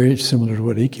very similar to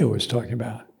what Ikkyo was talking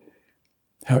about.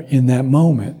 How in that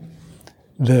moment,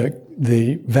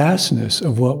 the vastness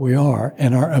of what we are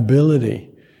and our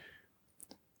ability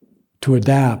to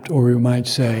adapt, or we might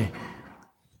say,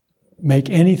 make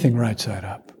anything right side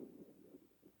up.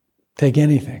 Take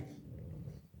anything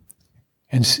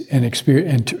and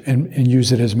experience and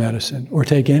use it as medicine, or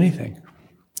take anything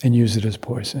and use it as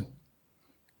poison.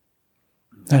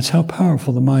 That's how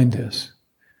powerful the mind is.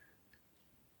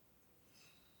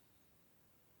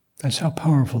 That's how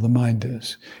powerful the mind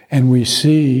is. And we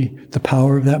see the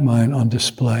power of that mind on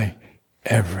display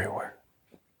everywhere.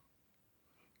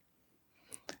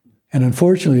 And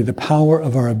unfortunately, the power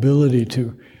of our ability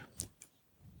to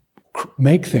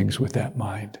make things with that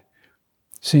mind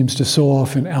seems to so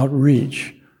often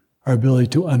outreach our ability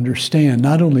to understand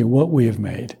not only what we have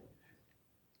made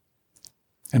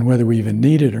and whether we even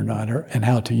need it or not, and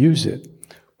how to use it,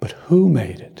 but who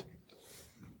made it.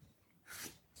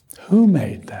 Who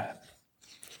made that?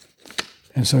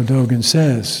 And so Dogen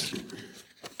says,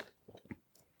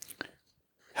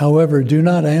 however, do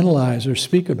not analyze or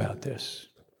speak about this.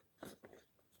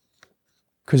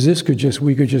 Because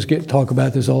we could just talk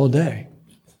about this all day.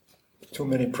 Too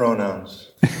many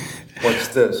pronouns. What's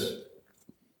this?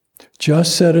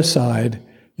 Just set aside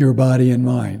your body and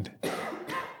mind.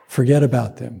 Forget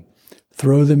about them.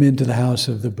 Throw them into the house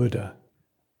of the Buddha.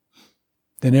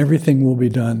 Then everything will be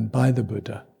done by the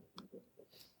Buddha.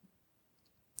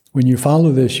 When you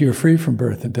follow this, you're free from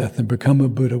birth and death and become a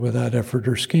Buddha without effort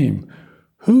or scheme.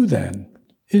 Who then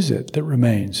is it that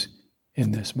remains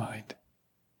in this mind?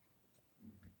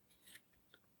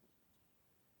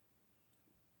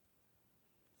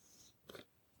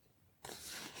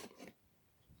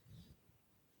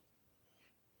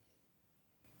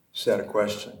 Is that a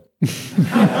question?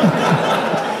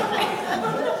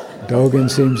 Dogen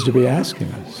seems to be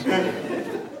asking us.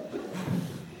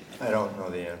 I don't know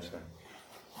the answer.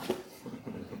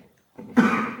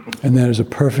 And that is a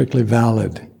perfectly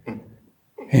valid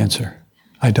answer.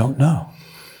 I don't know.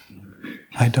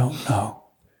 I don't know.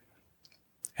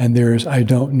 And there's I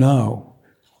don't know,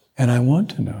 and I want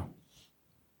to know.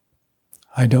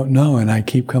 I don't know, and I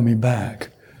keep coming back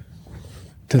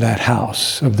to that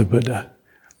house of the Buddha.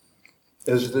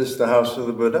 Is this the house of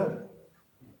the Buddha?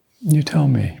 You tell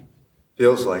me.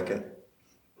 Feels like it.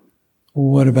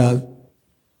 What about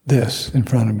this in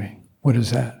front of me? What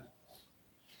is that?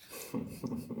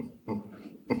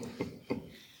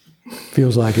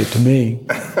 Feels like it to me.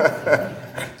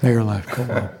 May your life go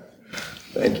on.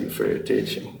 Thank you for your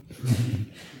teaching.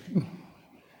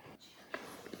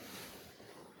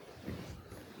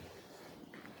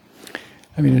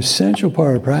 An essential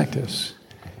part of practice.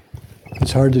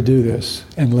 It's hard to do this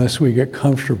unless we get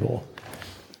comfortable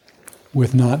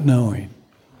with not knowing.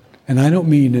 And I don't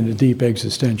mean in a deep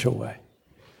existential way.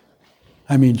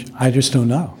 I mean, I just don't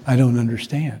know. I don't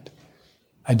understand.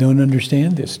 I don't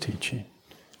understand this teaching.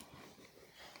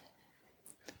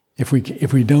 If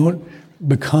we don't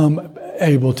become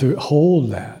able to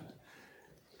hold that,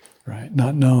 right,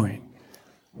 not knowing,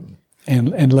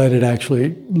 and let it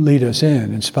actually lead us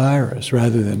in, inspire us,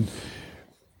 rather than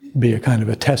be a kind of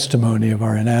a testimony of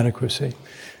our inadequacy,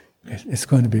 it's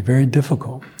going to be very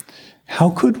difficult.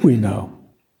 How could we know,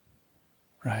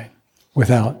 right,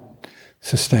 without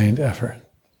sustained effort?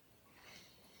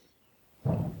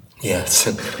 Yes.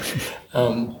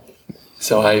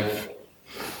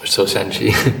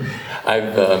 Senshi,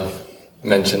 I've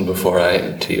mentioned before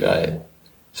to you, I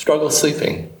struggle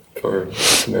sleeping for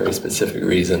some very specific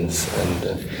reasons,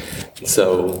 and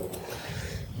so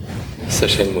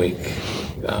Sesshin week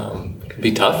can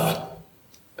be tough.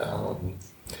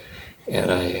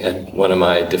 And I had one of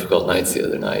my difficult nights the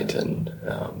other night, and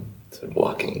sort of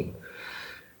walking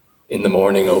in the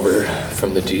morning over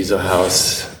from the Jizo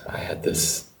house, I had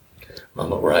this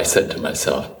moment where I said to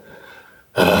myself,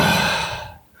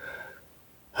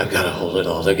 I've got to hold it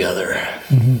all together.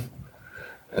 Mm-hmm.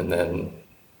 And then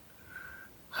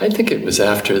I think it was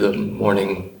after the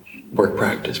morning work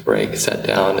practice break, sat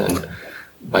down, and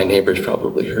my neighbors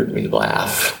probably heard me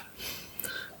laugh,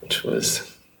 which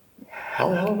was how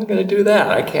the hell am I going to do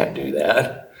that? I can't do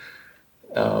that.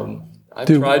 I've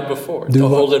tried before to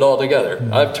hold it all together.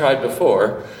 Mm-hmm. I've tried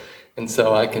before, and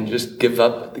so I can just give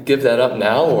that up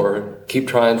now, or keep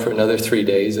trying for another 3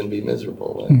 days and be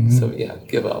miserable. And so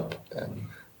give up and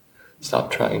stop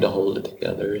trying to hold it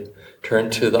together. Turn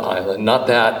to the island, not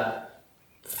that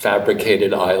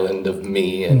fabricated island of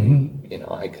me, and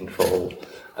I can control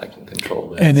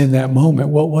this. And in that moment,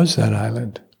 what was that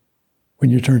island? When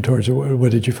you turned towards it,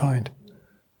 what did you find?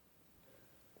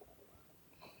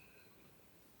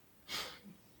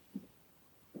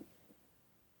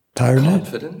 Tiredness?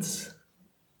 Confidence.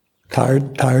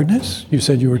 Tiredness? You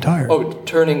said you were tired. Oh,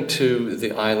 turning to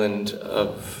the island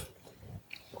of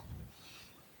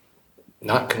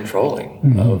not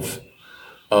controlling,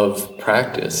 of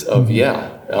practice, of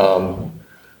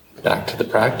back to the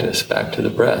practice, back to the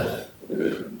breath,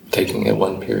 taking it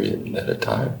one period at a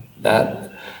time. That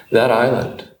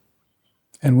island.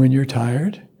 And when you're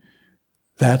tired,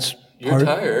 that's part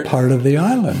of the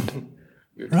island.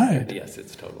 You're right. Tired. Yes,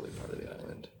 it's totally part of the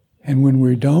island. And when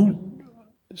we don't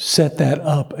set that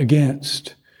up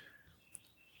against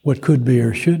what could be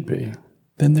or should be,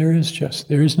 then there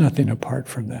is nothing apart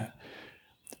from that.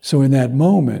 So in that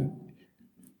moment,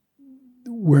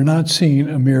 we're not seeing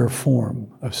a mere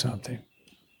form of something.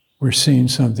 We're seeing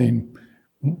something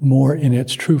more in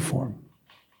its true form.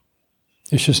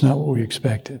 It's just not what we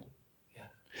expected. Yeah.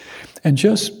 And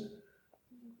just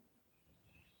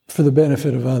for the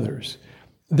benefit of others,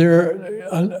 there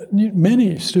are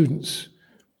many students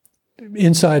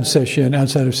inside sesshin,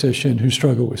 outside of sesshin, who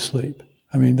struggle with sleep.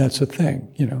 I mean, that's a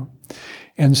thing,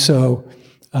 And so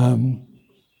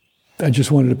I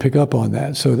just wanted to pick up on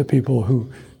that so that people who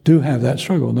do have that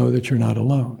struggle know that you're not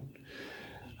alone.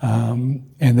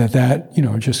 And that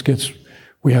just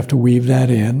we have to weave that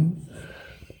in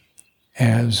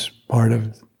as part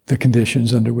of the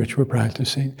conditions under which we're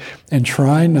practicing, and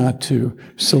try not to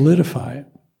solidify it.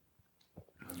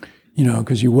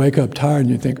 Because you wake up tired and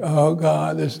you think, oh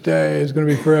God, this day is going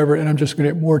to be forever, and I'm just going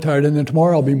to get more tired, and then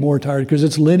tomorrow I'll be more tired, because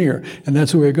it's linear, and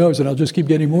that's the way it goes, and I'll just keep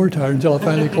getting more tired until I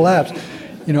finally collapse.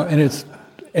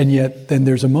 And yet then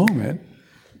there's a moment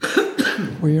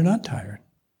where you're not tired.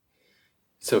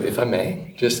 So if I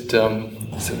may, just so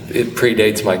it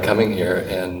predates my coming here,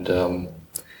 and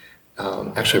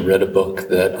actually read a book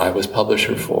that I was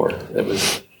publisher for. It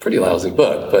was a pretty lousy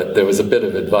book, but there was a bit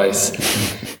of advice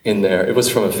in there. It was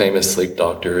from a famous sleep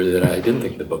doctor that I didn't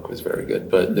think the book was very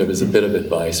good, but there was a bit of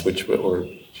advice which were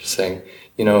just saying,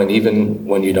 and even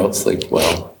when you don't sleep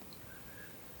well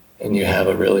and you have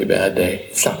a really bad day,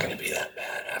 it's not going to be that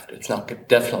bad after. It's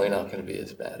definitely not going to be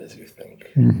as bad as you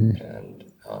think. And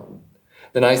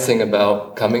the nice thing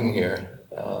about coming here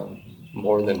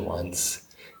more than once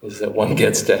is that one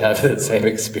gets to have that same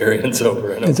experience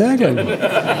over and over. Exactly.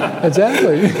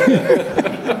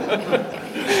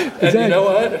 And you know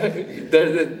what?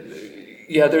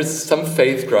 There's some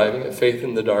faith driving it, faith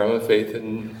in the Dharma, faith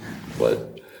in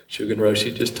what Shugen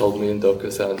Roshi just told me in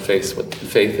Dokusan,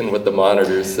 faith in what the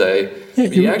monitors say. Yeah,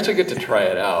 you actually get to try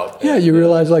it out. Yeah, you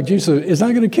realize, like Jesus, it's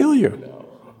not going to kill you. No.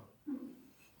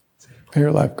 May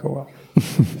your life go well.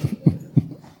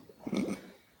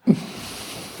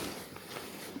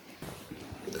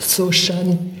 So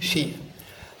Shan-shi,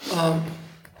 I'm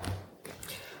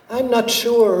not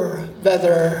sure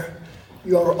whether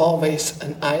you're always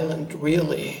an island,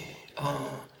 really.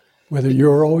 Whether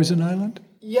you're always an island?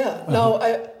 Yeah. No.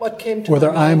 What came to whether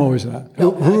my mind, I'm always an island.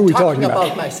 No, who are we talking about?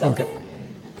 About myself. Okay.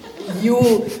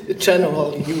 You, the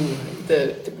general,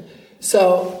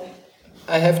 So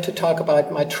I have to talk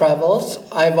about my travels.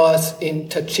 I was in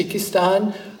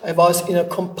Tajikistan. I was in a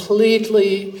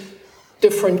completely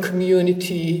different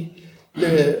community.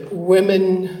 The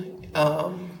women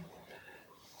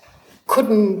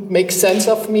couldn't make sense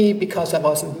of me because I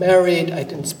wasn't married. I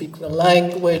didn't speak the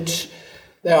language.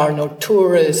 There are no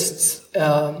tourists.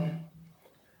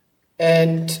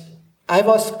 And I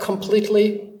was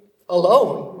completely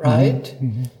alone, right?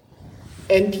 Mm-hmm.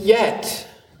 And yet,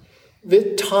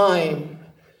 with time,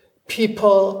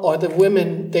 people or the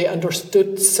women, they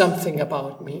understood something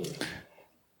about me.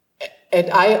 And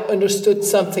I understood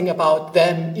something about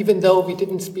them, even though we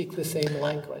didn't speak the same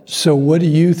language. So what do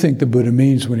you think the Buddha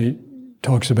means when he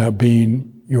talks about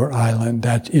being your island,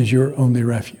 that is your only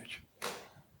refuge?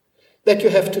 That you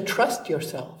have to trust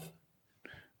yourself.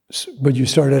 But you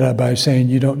started out by saying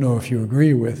you don't know if you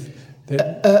agree with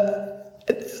that.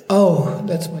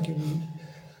 That's what you mean.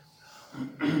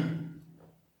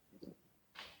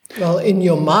 Well, in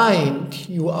your mind,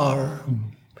 you are.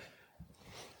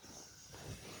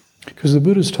 Because the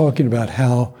Buddha's talking about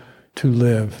how to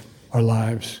live our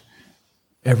lives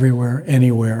everywhere,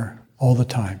 anywhere, all the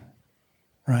time,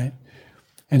 right?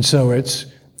 And so it's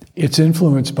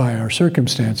influenced by our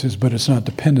circumstances, but it's not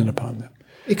dependent upon them.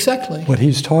 Exactly. What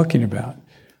he's talking about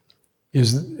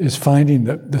is finding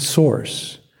the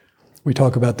source. We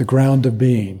talk about the ground of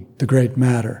being, the great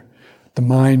matter, the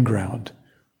mind ground,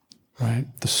 right?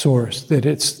 The source, that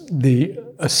it's the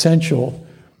essential,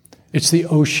 it's the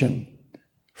ocean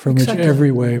from which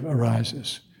every wave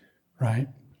arises, right?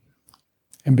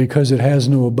 And because it has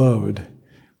no abode,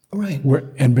 right,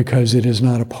 and because it is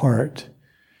not a part,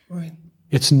 right,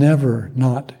 it's never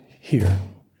not here,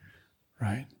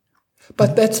 right?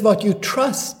 But that's what you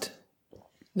trust,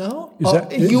 no?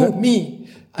 Me.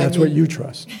 That's what you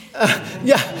trust.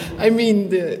 Yeah, I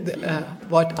mean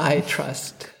what I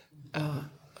trust.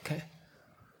 Okay.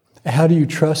 How do you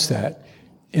trust that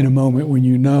in a moment when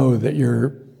you know that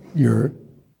you're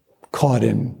caught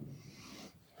in,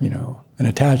 an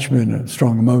attachment, a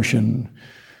strong emotion,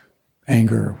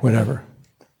 anger, whatever?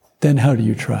 Then how do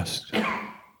you trust?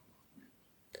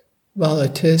 Well,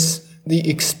 it is the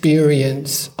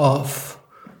experience of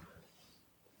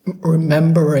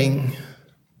remembering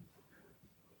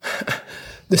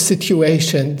the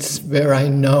situations where I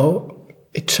know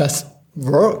it just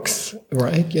works,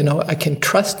 right? I can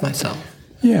trust myself.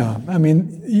 Yeah, I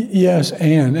mean, yes,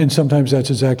 and sometimes that's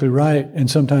exactly right, and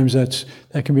sometimes that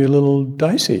can be a little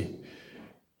dicey,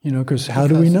 because how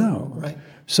do we know? Right.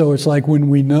 So it's like when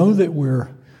we know that we're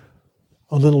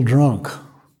a little drunk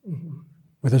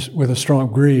with a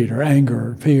strong greed or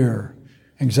anger, or fear,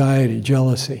 anxiety,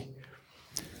 jealousy,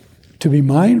 to be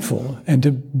mindful and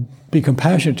to be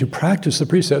compassionate, to practice the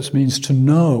precepts means to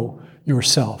know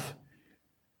yourself,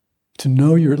 to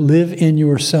know live in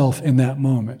yourself in that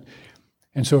moment.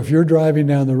 And so if you're driving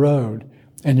down the road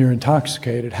and you're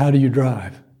intoxicated, how do you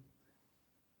drive?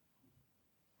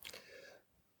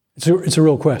 It's a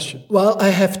real question. Well, I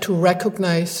have to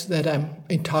recognize that I'm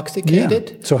intoxicated.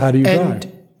 Yeah. So how do you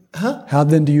drive? How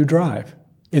then do you drive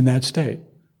in that state?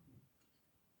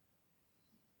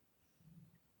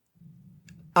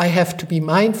 I have to be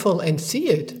mindful and see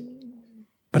it.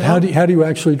 But how do you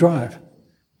actually drive?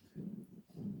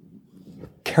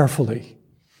 Carefully.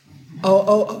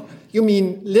 Oh, you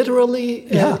mean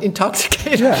literally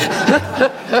intoxicated?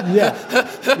 Yeah,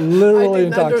 literally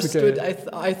intoxicated.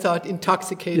 I thought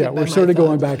intoxicated. Yeah, we're sort of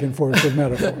going back and forth with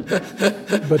metaphor.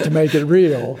 But to make it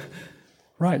real,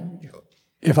 right,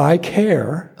 if I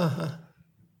care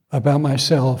about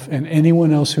myself and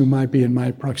anyone else who might be in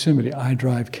my proximity, I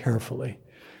drive carefully.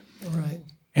 Right.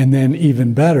 And then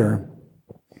even better,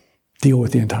 deal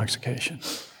with the intoxication,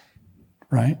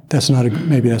 right?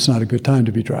 Maybe that's not a good time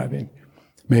to be driving.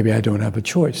 Maybe I don't have a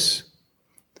choice.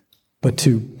 But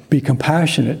to be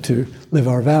compassionate, to live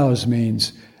our vows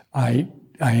means I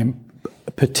am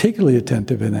particularly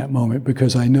attentive in that moment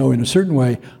because I know in a certain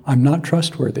way I'm not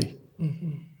trustworthy. Mm-hmm.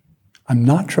 I'm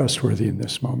not trustworthy in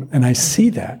this moment. And I see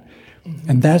that. Mm-hmm.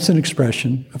 And that's an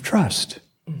expression of trust.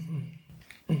 Mm-hmm.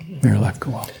 Mm-hmm. May your life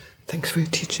go well. Thanks for your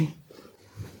teaching.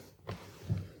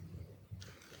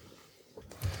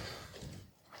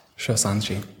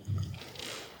 Shosanji.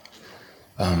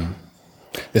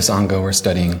 This Sangha, we're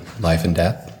studying life and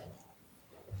death.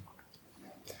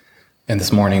 And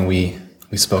this morning we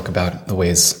spoke about the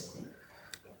ways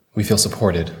we feel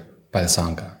supported by the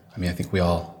Sangha. I mean, I think we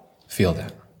all feel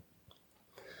that.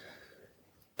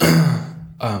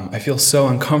 I feel so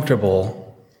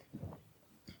uncomfortable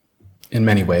in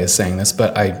many ways saying this,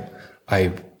 but I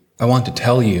want to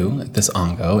tell you this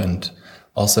Sangha and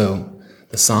also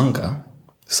the Sangha,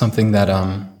 something that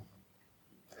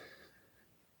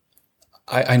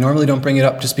I normally don't bring it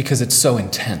up just because it's so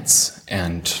intense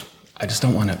and I just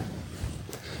don't want to.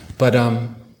 But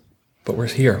we're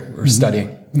here, we're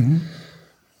studying. Mm-hmm.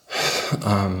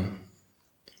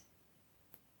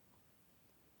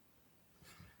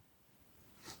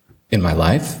 In my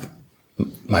life,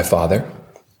 my father,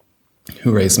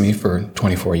 who raised me for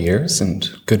 24 years and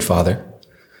good father,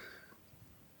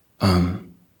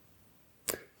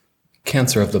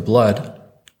 cancer of the blood,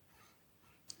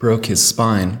 broke his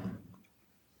spine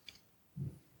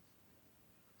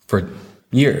for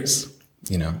years,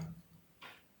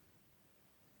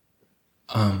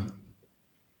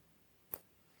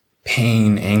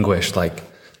 pain, anguish, like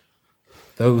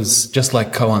those, just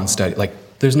like koan study, like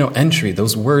there's no entry,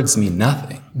 those words mean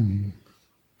nothing. Mm-hmm.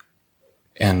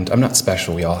 And I'm not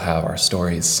special, we all have our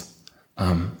stories.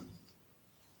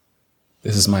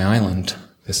 This is my island.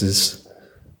 That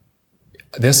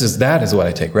is what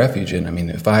I take refuge in. I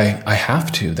mean, if I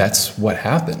have to, that's what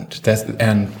happened.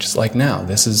 And just like now,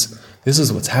 this is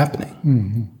what's happening.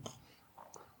 Mm-hmm.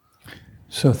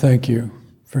 So thank you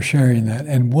for sharing that.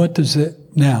 And what does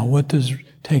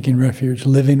taking refuge,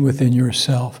 living within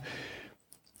yourself,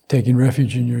 taking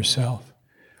refuge in yourself,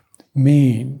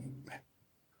 mean?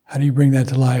 How do you bring that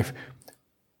to life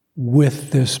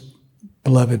with this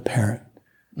beloved parent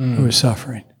who is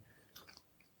suffering?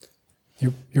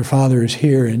 Your father is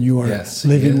here and you are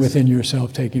living within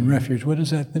yourself, taking refuge. What does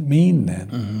that mean then?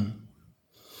 Mm-hmm.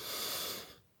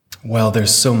 Well,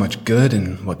 there's so much good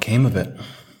in what came of it.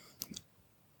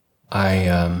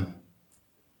 The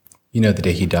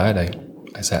day he died,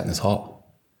 I sat in this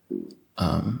hall.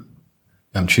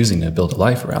 I'm choosing to build a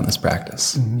life around this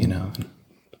practice,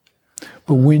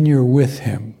 But when you're with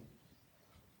him,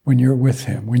 when you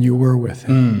were with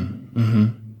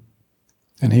him,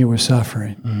 and he was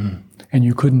suffering, and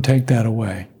you couldn't take that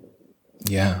away.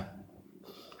 Yeah.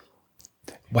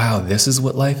 Wow, this is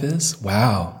what life is?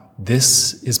 Wow,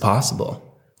 this is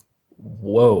possible.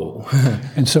 Whoa.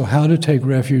 And so how to take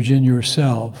refuge in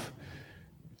yourself,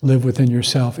 live within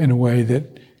yourself in a way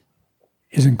that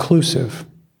is inclusive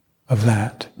of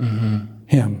that,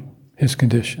 him, his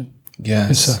condition,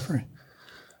 his suffering.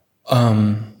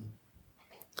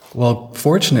 Well,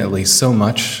 fortunately, so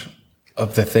much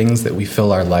of the things that we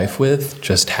fill our life with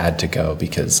just had to go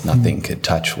because nothing could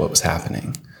touch what was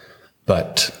happening.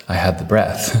 But I had the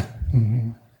breath.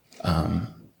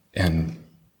 And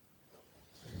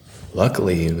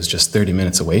luckily, it was just 30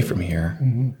 minutes away from here.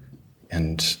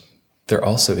 And there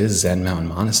also is Zen Mountain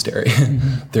Monastery.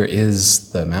 There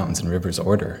is the Mountains and Rivers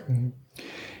Order.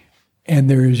 And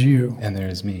there is you. And there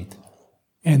is me.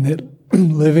 And that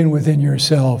living within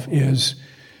yourself is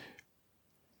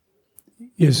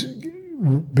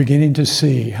beginning to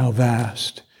see how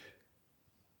vast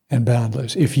and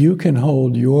boundless. If you can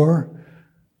hold your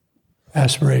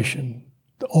aspiration,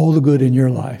 all the good in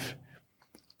your life,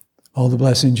 all the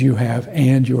blessings you have,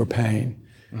 and your pain,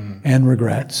 and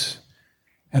regrets,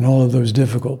 and all of those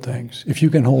difficult things, if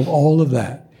you can hold all of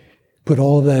that, put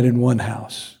all of that in one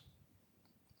house,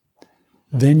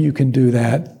 then you can do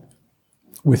that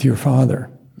with your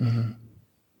father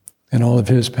and all of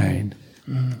his pain,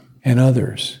 and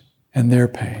others and their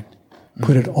pain.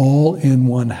 Put it all in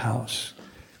one house.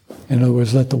 In other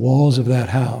words, let the walls of that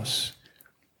house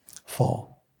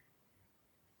fall.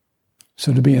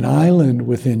 So to be an island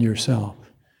within yourself,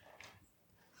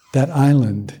 that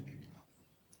island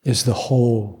is the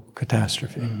whole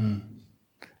catastrophe.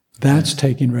 That's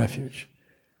taking refuge.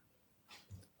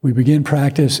 We begin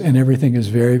practice and everything is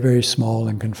very, very small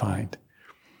and confined.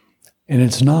 And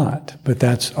it's not, but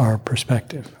that's our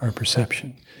perspective, our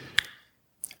perception.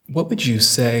 What would you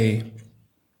say,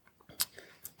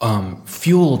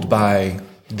 fueled by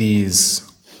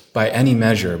these, by any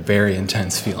measure, very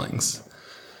intense feelings,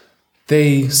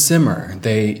 they simmer, and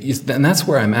that's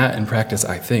where I'm at in practice,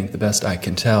 I think, the best I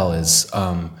can tell is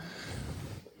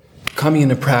coming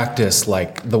into practice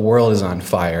like the world is on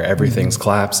fire, everything's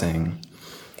collapsing,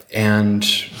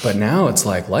 but now it's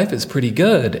like life is pretty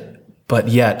good, but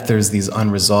yet there's these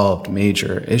unresolved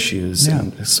major issues,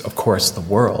 and of course the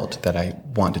world that I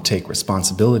want to take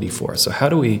responsibility for. So how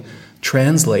do we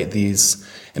translate these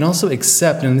and also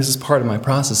accept, and this is part of my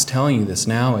process telling you this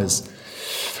now, is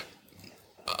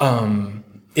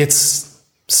it's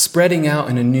spreading out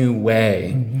in a new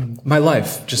way, my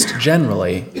life just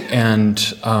generally,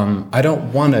 and I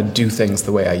don't want to do things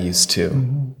the way I used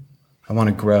to. I want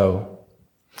to grow.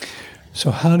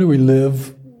 So how do we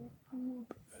live?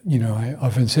 I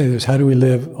often say this, how do we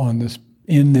live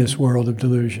in this world of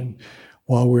delusion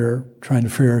while we're trying to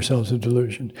free ourselves of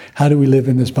delusion? How do we live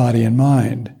in this body and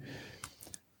mind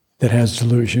that has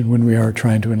delusion when we are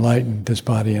trying to enlighten this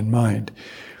body and mind?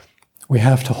 We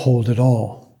have to hold it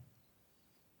all,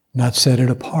 not set it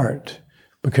apart,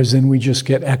 because then we just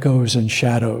get echoes and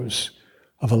shadows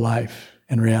of a life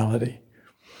and reality.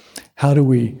 How do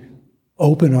we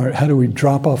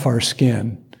drop off our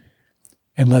skin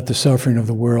and let the suffering of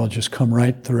the world just come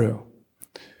right through,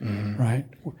 right?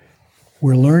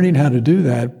 We're learning how to do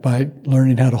that by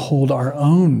learning how to hold our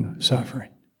own suffering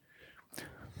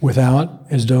without,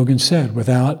 as Dogen said,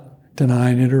 without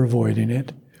denying it or avoiding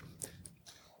it,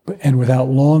 and without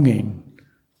longing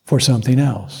for something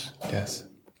else. Yes.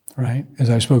 Right? As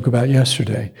I spoke about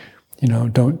yesterday,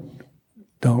 don't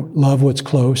love what's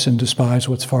close and despise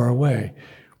what's far away.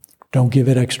 Don't give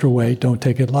it extra weight. Don't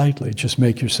take it lightly. Just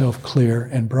make yourself clear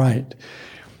and bright.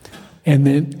 And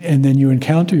then you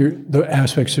encounter the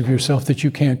aspects of yourself that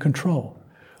you can't control,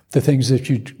 the things that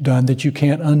you've done that you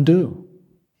can't undo,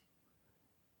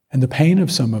 and the pain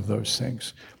of some of those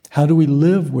things. How do we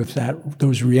live with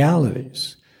those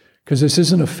realities? Because this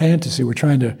isn't a fantasy. We're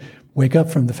trying to wake up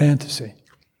from the fantasy,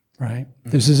 right?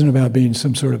 This isn't about being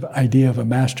some sort of idea of a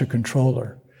master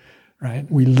controller,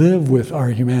 right? We live with our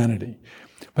humanity.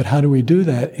 But how do we do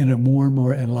that in a more and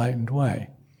more enlightened way?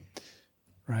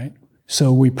 Right?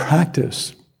 So we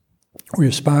practice, we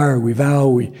aspire, we vow,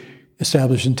 we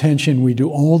establish intention, we do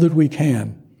all that we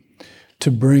can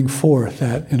to bring forth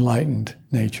that enlightened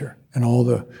nature and all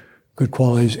the good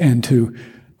qualities, and to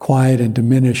quiet and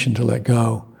diminish and to let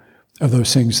go of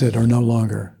those things that are no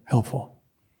longer helpful.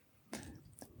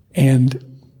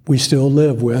 And we still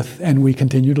live with, and we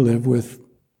continue to live with,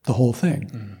 the whole thing.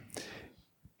 Mm-hmm.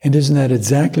 And isn't that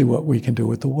exactly what we can do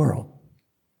with the world?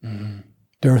 Mm-hmm.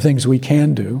 There are things we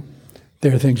can do.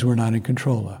 There are things we're not in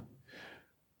control of.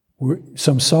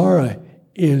 Samsara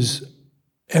is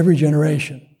every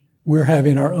generation. We're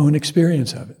having our own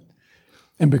experience of it.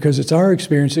 And because it's our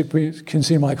experience, it can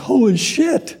seem like, holy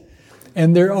shit!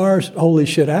 And there are holy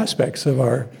shit aspects of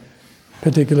our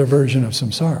particular version of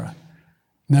samsara.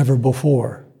 Never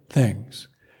before things.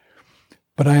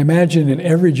 But I imagine in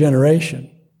every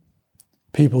generation,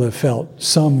 people have felt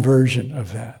some version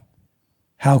of that.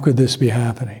 How could this be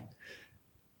happening?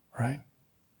 Right?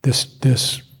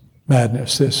 This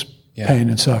madness, this pain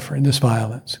and suffering, this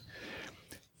violence.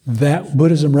 That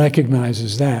Buddhism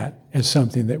recognizes that as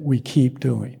something that we keep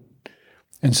doing.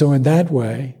 And so in that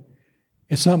way,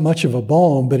 it's not much of a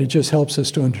balm, but it just helps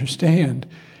us to understand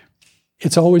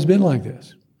it's always been like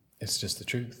this. It's just the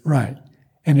truth. Right.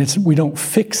 And we don't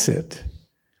fix it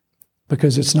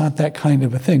because it's not that kind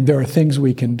of a thing. There are things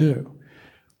we can do.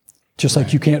 Just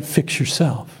like you can't fix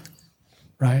yourself,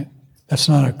 right? That's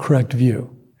not a correct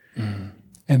view. Mm-hmm.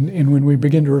 And when we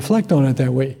begin to reflect on it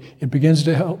that way, it begins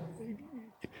to help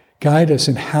guide us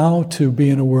in how to be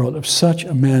in a world of such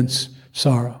immense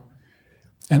sorrow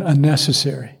and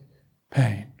unnecessary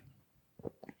pain,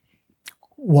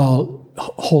 while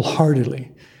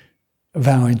wholeheartedly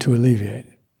vowing to alleviate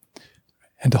it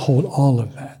and to hold all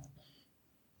of that.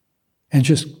 And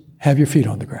just have your feet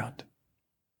on the ground.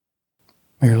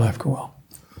 May your life go well.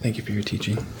 Thank you for your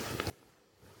teaching.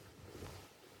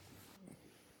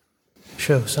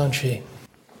 Sho Sanchi.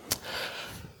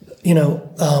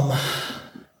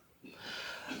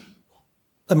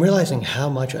 I'm realizing how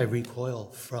much I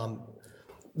recoil from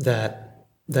that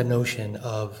notion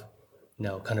of,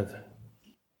 kind of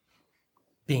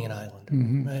being an island,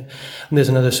 right? And there's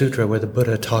another sutra where the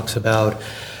Buddha talks about,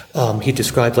 he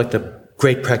describes like the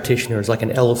great practitioner as like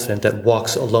an elephant that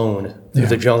walks alone through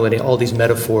the jungle, and all these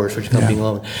metaphors for being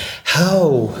alone.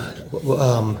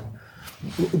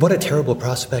 What a terrible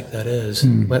prospect that is.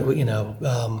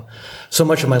 So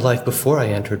much of my life before I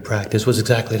entered practice was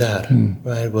exactly that,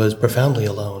 right? It was profoundly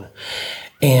alone.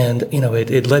 And,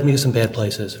 it led me to some bad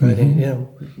places, right?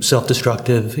 And,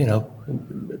 self-destructive,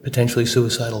 potentially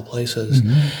suicidal places.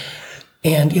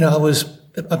 And,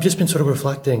 I've just been sort of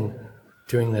reflecting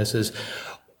during this is,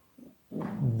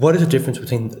 what is the difference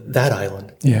between that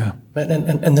island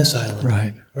and this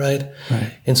island? Right.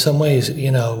 In some ways,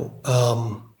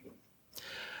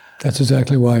 that's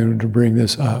exactly why I wanted to bring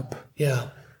this up. Yeah.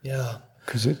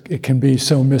 Because it can be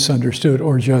so misunderstood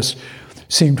or just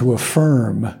seem to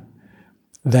affirm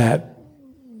that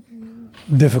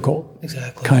difficult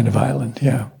kind of island.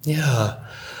 Yeah.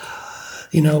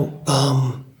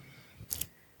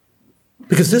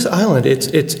 Because this island,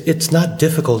 it's not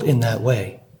difficult in that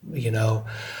way.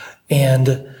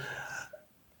 And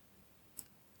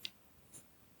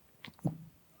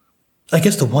I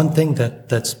guess the one thing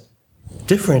that's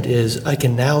different is I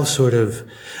can now sort of,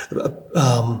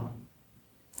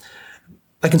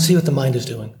 I can see what the mind is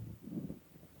doing,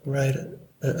 right?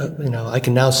 I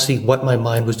can now see what my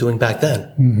mind was doing back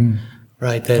then,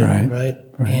 right? Right?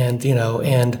 And,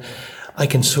 and I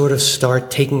can sort of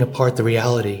start taking apart the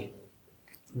reality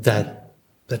that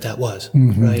was,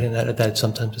 right? And that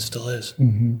sometimes it still is,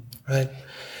 right?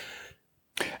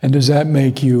 And does that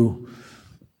make you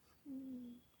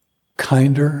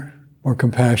kinder, more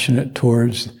compassionate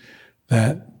towards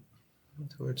that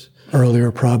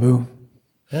earlier Prabhu?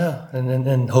 Yeah,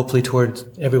 and hopefully towards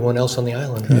everyone else on the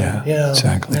island. Right? Yeah,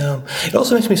 exactly. Yeah. It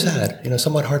also makes me sad,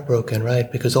 somewhat heartbroken,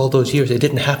 right? Because all those years, it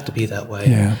didn't have to be that way.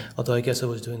 Yeah. Although I guess I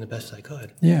was doing the best I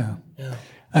could. Yeah. Yeah.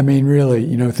 I mean,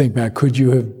 really, think back, could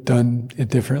you have done it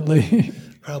differently?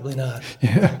 Probably not.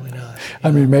 Yeah. Probably not. Yeah.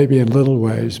 I mean, maybe in little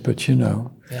ways, but Yeah.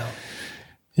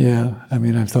 Yeah, I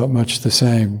mean, I've thought much the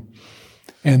same.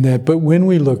 But when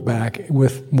we look back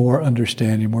with more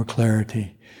understanding, more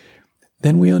clarity,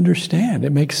 then we understand.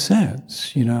 It makes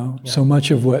sense, So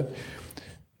much of what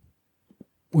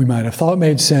we might have thought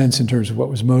made sense in terms of what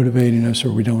was motivating us,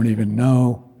 or we didn't even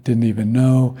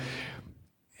know.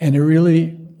 And it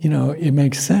really, it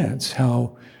makes sense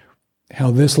how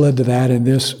this led to that, and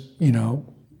this,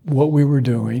 what we were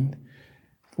doing,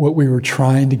 what we were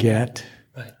trying to get,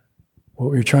 what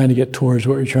we're trying to get towards,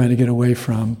 what we're trying to get away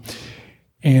from.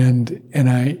 And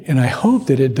I hope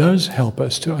that it does help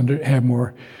us to have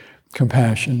more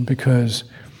compassion, because,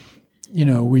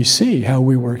 we see how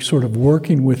we were sort of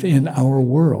working within our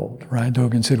world, right?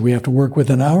 Dogen said we have to work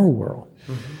within our world.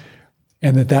 Mm-hmm.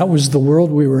 And that was the world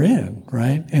we were in,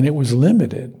 right? And it was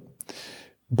limited,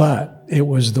 but it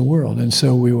was the world. And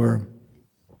so we were,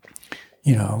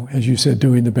 as you said,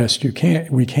 doing the best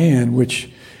we can, which,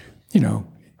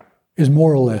 is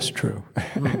more or less true.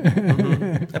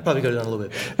 Mm-hmm. I probably got it done a little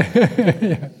bit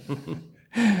better.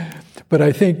 But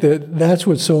I think that's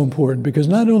what's so important, because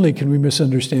not only can we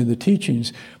misunderstand the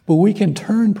teachings, but we can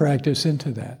turn practice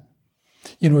into that.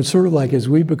 It's sort of like as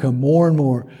we become more and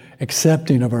more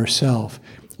accepting of ourselves,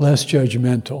 less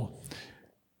judgmental,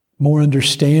 more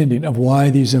understanding of why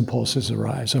these impulses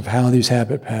arise, of how these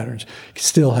habit patterns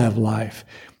still have life.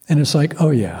 And it's like,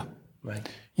 oh yeah. Right.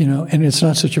 And it's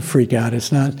not such a freak out.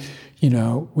 It's not,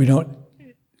 we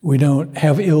don't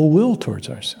have ill will towards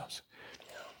ourselves.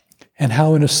 And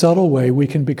how in a subtle way we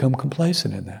can become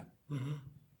complacent in that. Mm-hmm.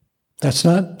 That's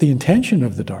not the intention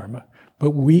of the Dharma,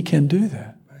 but we can do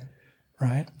that,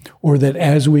 right? Or that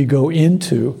as we go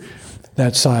into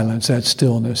that silence, that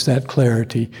stillness, that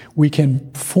clarity, we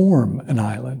can form an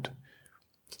island,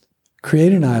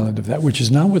 create an island of that, which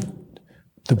is not what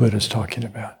the Buddha's talking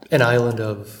about. An island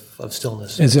of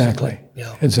stillness. Exactly.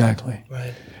 Yeah. Exactly.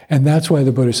 Right. And that's why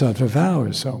the Bodhisattva vow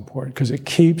is so important, because it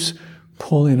keeps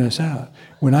pulling us out.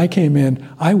 When I came in,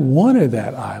 I wanted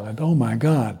that island. Oh my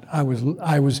God. I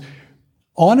was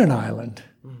on an island,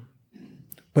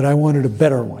 but I wanted a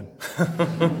better one.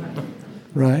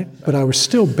 Right? But I was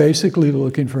still basically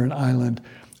looking for an island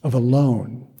of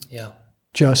alone. Yeah.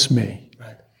 Just me.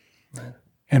 Right.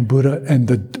 And Buddha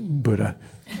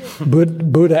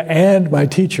and my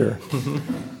teacher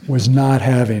was not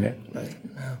having it. Right.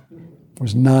 Yeah.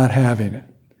 Was not having it.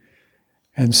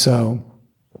 And so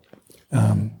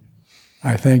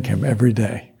I thank him every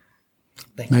day.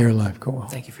 May your life go on.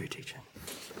 Thank you for your teaching.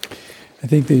 I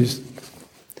think this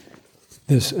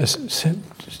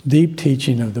deep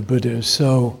teaching of the Buddha is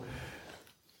so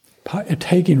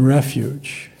taking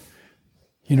refuge.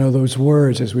 Those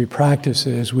words, as we practice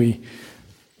it, as we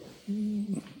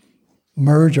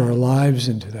merge our lives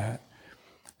into that,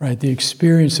 right? The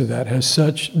experience of that has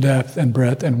such depth and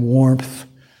breadth and warmth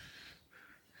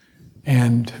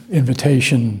and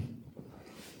invitation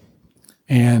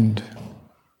and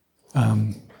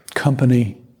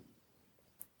company.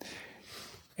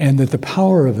 And that the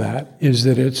power of that is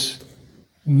that it's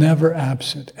never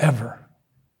absent, ever.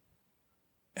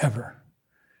 Ever.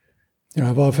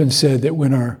 I've often said that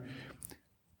when our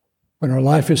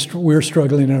life we're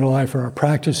struggling in our life, or our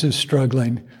practice is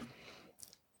struggling,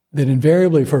 that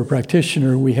invariably for a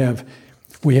practitioner we have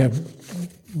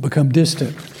become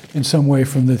distant in some way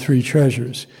from the three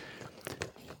treasures.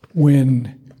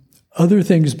 When other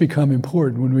things become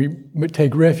important, when we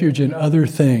take refuge in other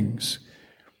things,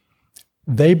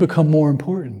 they become more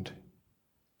important,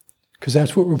 because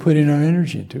that's what we're putting our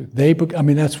energy into. That's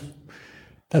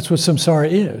what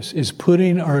samsara is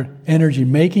putting our energy,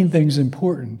 making things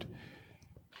important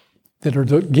that are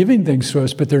giving things to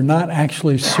us, but they're not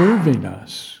actually serving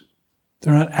us.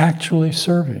 They're not actually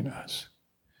serving us.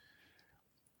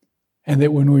 And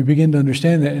that when we begin to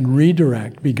understand that and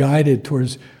redirect, be guided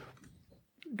towards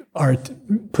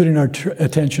putting our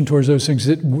attention towards those things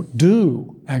that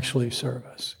do actually serve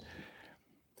us,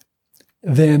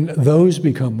 then those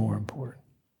become more important.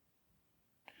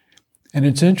 And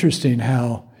it's interesting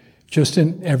how, just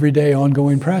in everyday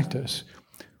ongoing practice,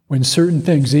 when certain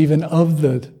things, even of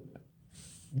the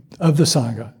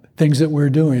sangha, things that we're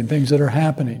doing, things that are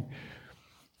happening,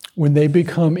 when they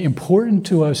become important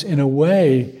to us in a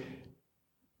way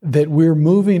that we're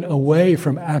moving away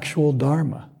from actual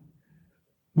Dharma,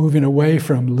 moving away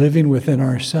from living within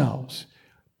ourselves,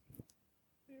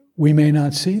 we may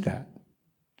not see that.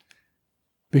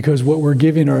 Because what we're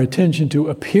giving our attention to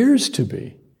appears to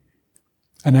be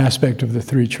an aspect of the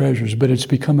three treasures, but it's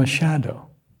become a shadow.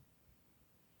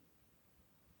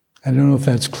 I don't know if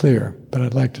that's clear, but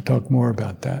I'd like to talk more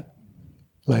about that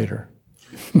later.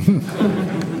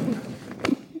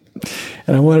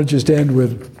 And I want to just end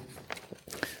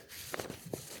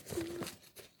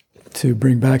to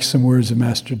bring back some words of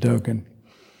Master Dogen.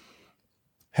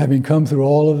 Having come through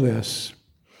all of this,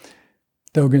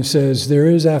 Dogen says, there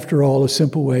is, after all, a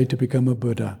simple way to become a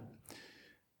Buddha.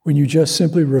 When you just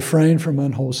simply refrain from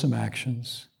unwholesome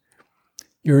actions,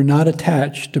 you are not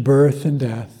attached to birth and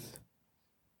death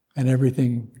and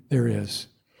everything there is.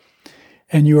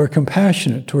 And you are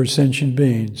compassionate towards sentient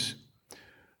beings.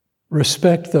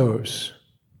 Respect those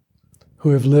who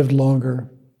have lived longer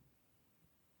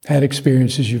had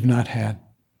experiences you've not had,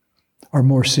 are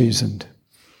more seasoned.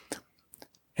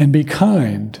 And be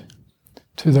kind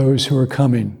to those who are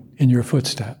coming in your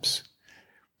footsteps,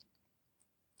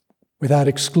 without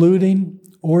excluding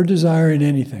or desiring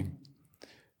anything.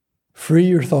 Free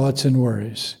your thoughts and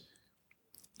worries.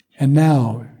 And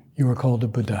now you are called a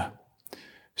Buddha.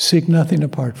 Seek nothing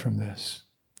apart from this.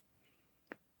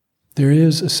 There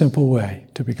is a simple way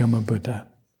to become a Buddha.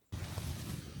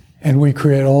 And we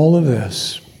create all of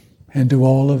this and do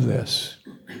all of this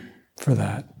for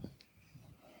that.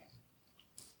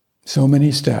 So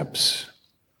many steps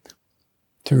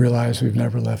to realize we've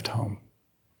never left home.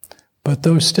 But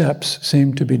those steps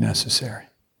seem to be necessary.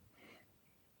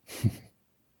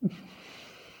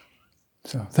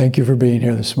 So thank you for being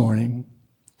here this morning.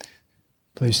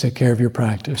 Please take care of your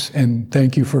practice. And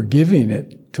thank you for giving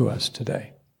it to us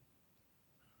today.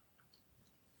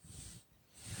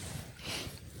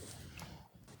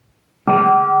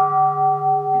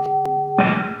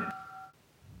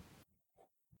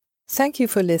 Thank you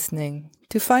for listening.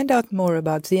 To find out more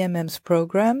about ZMM's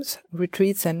programs,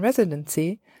 retreats and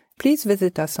residency, please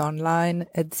visit us online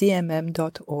at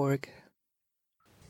zmm.org.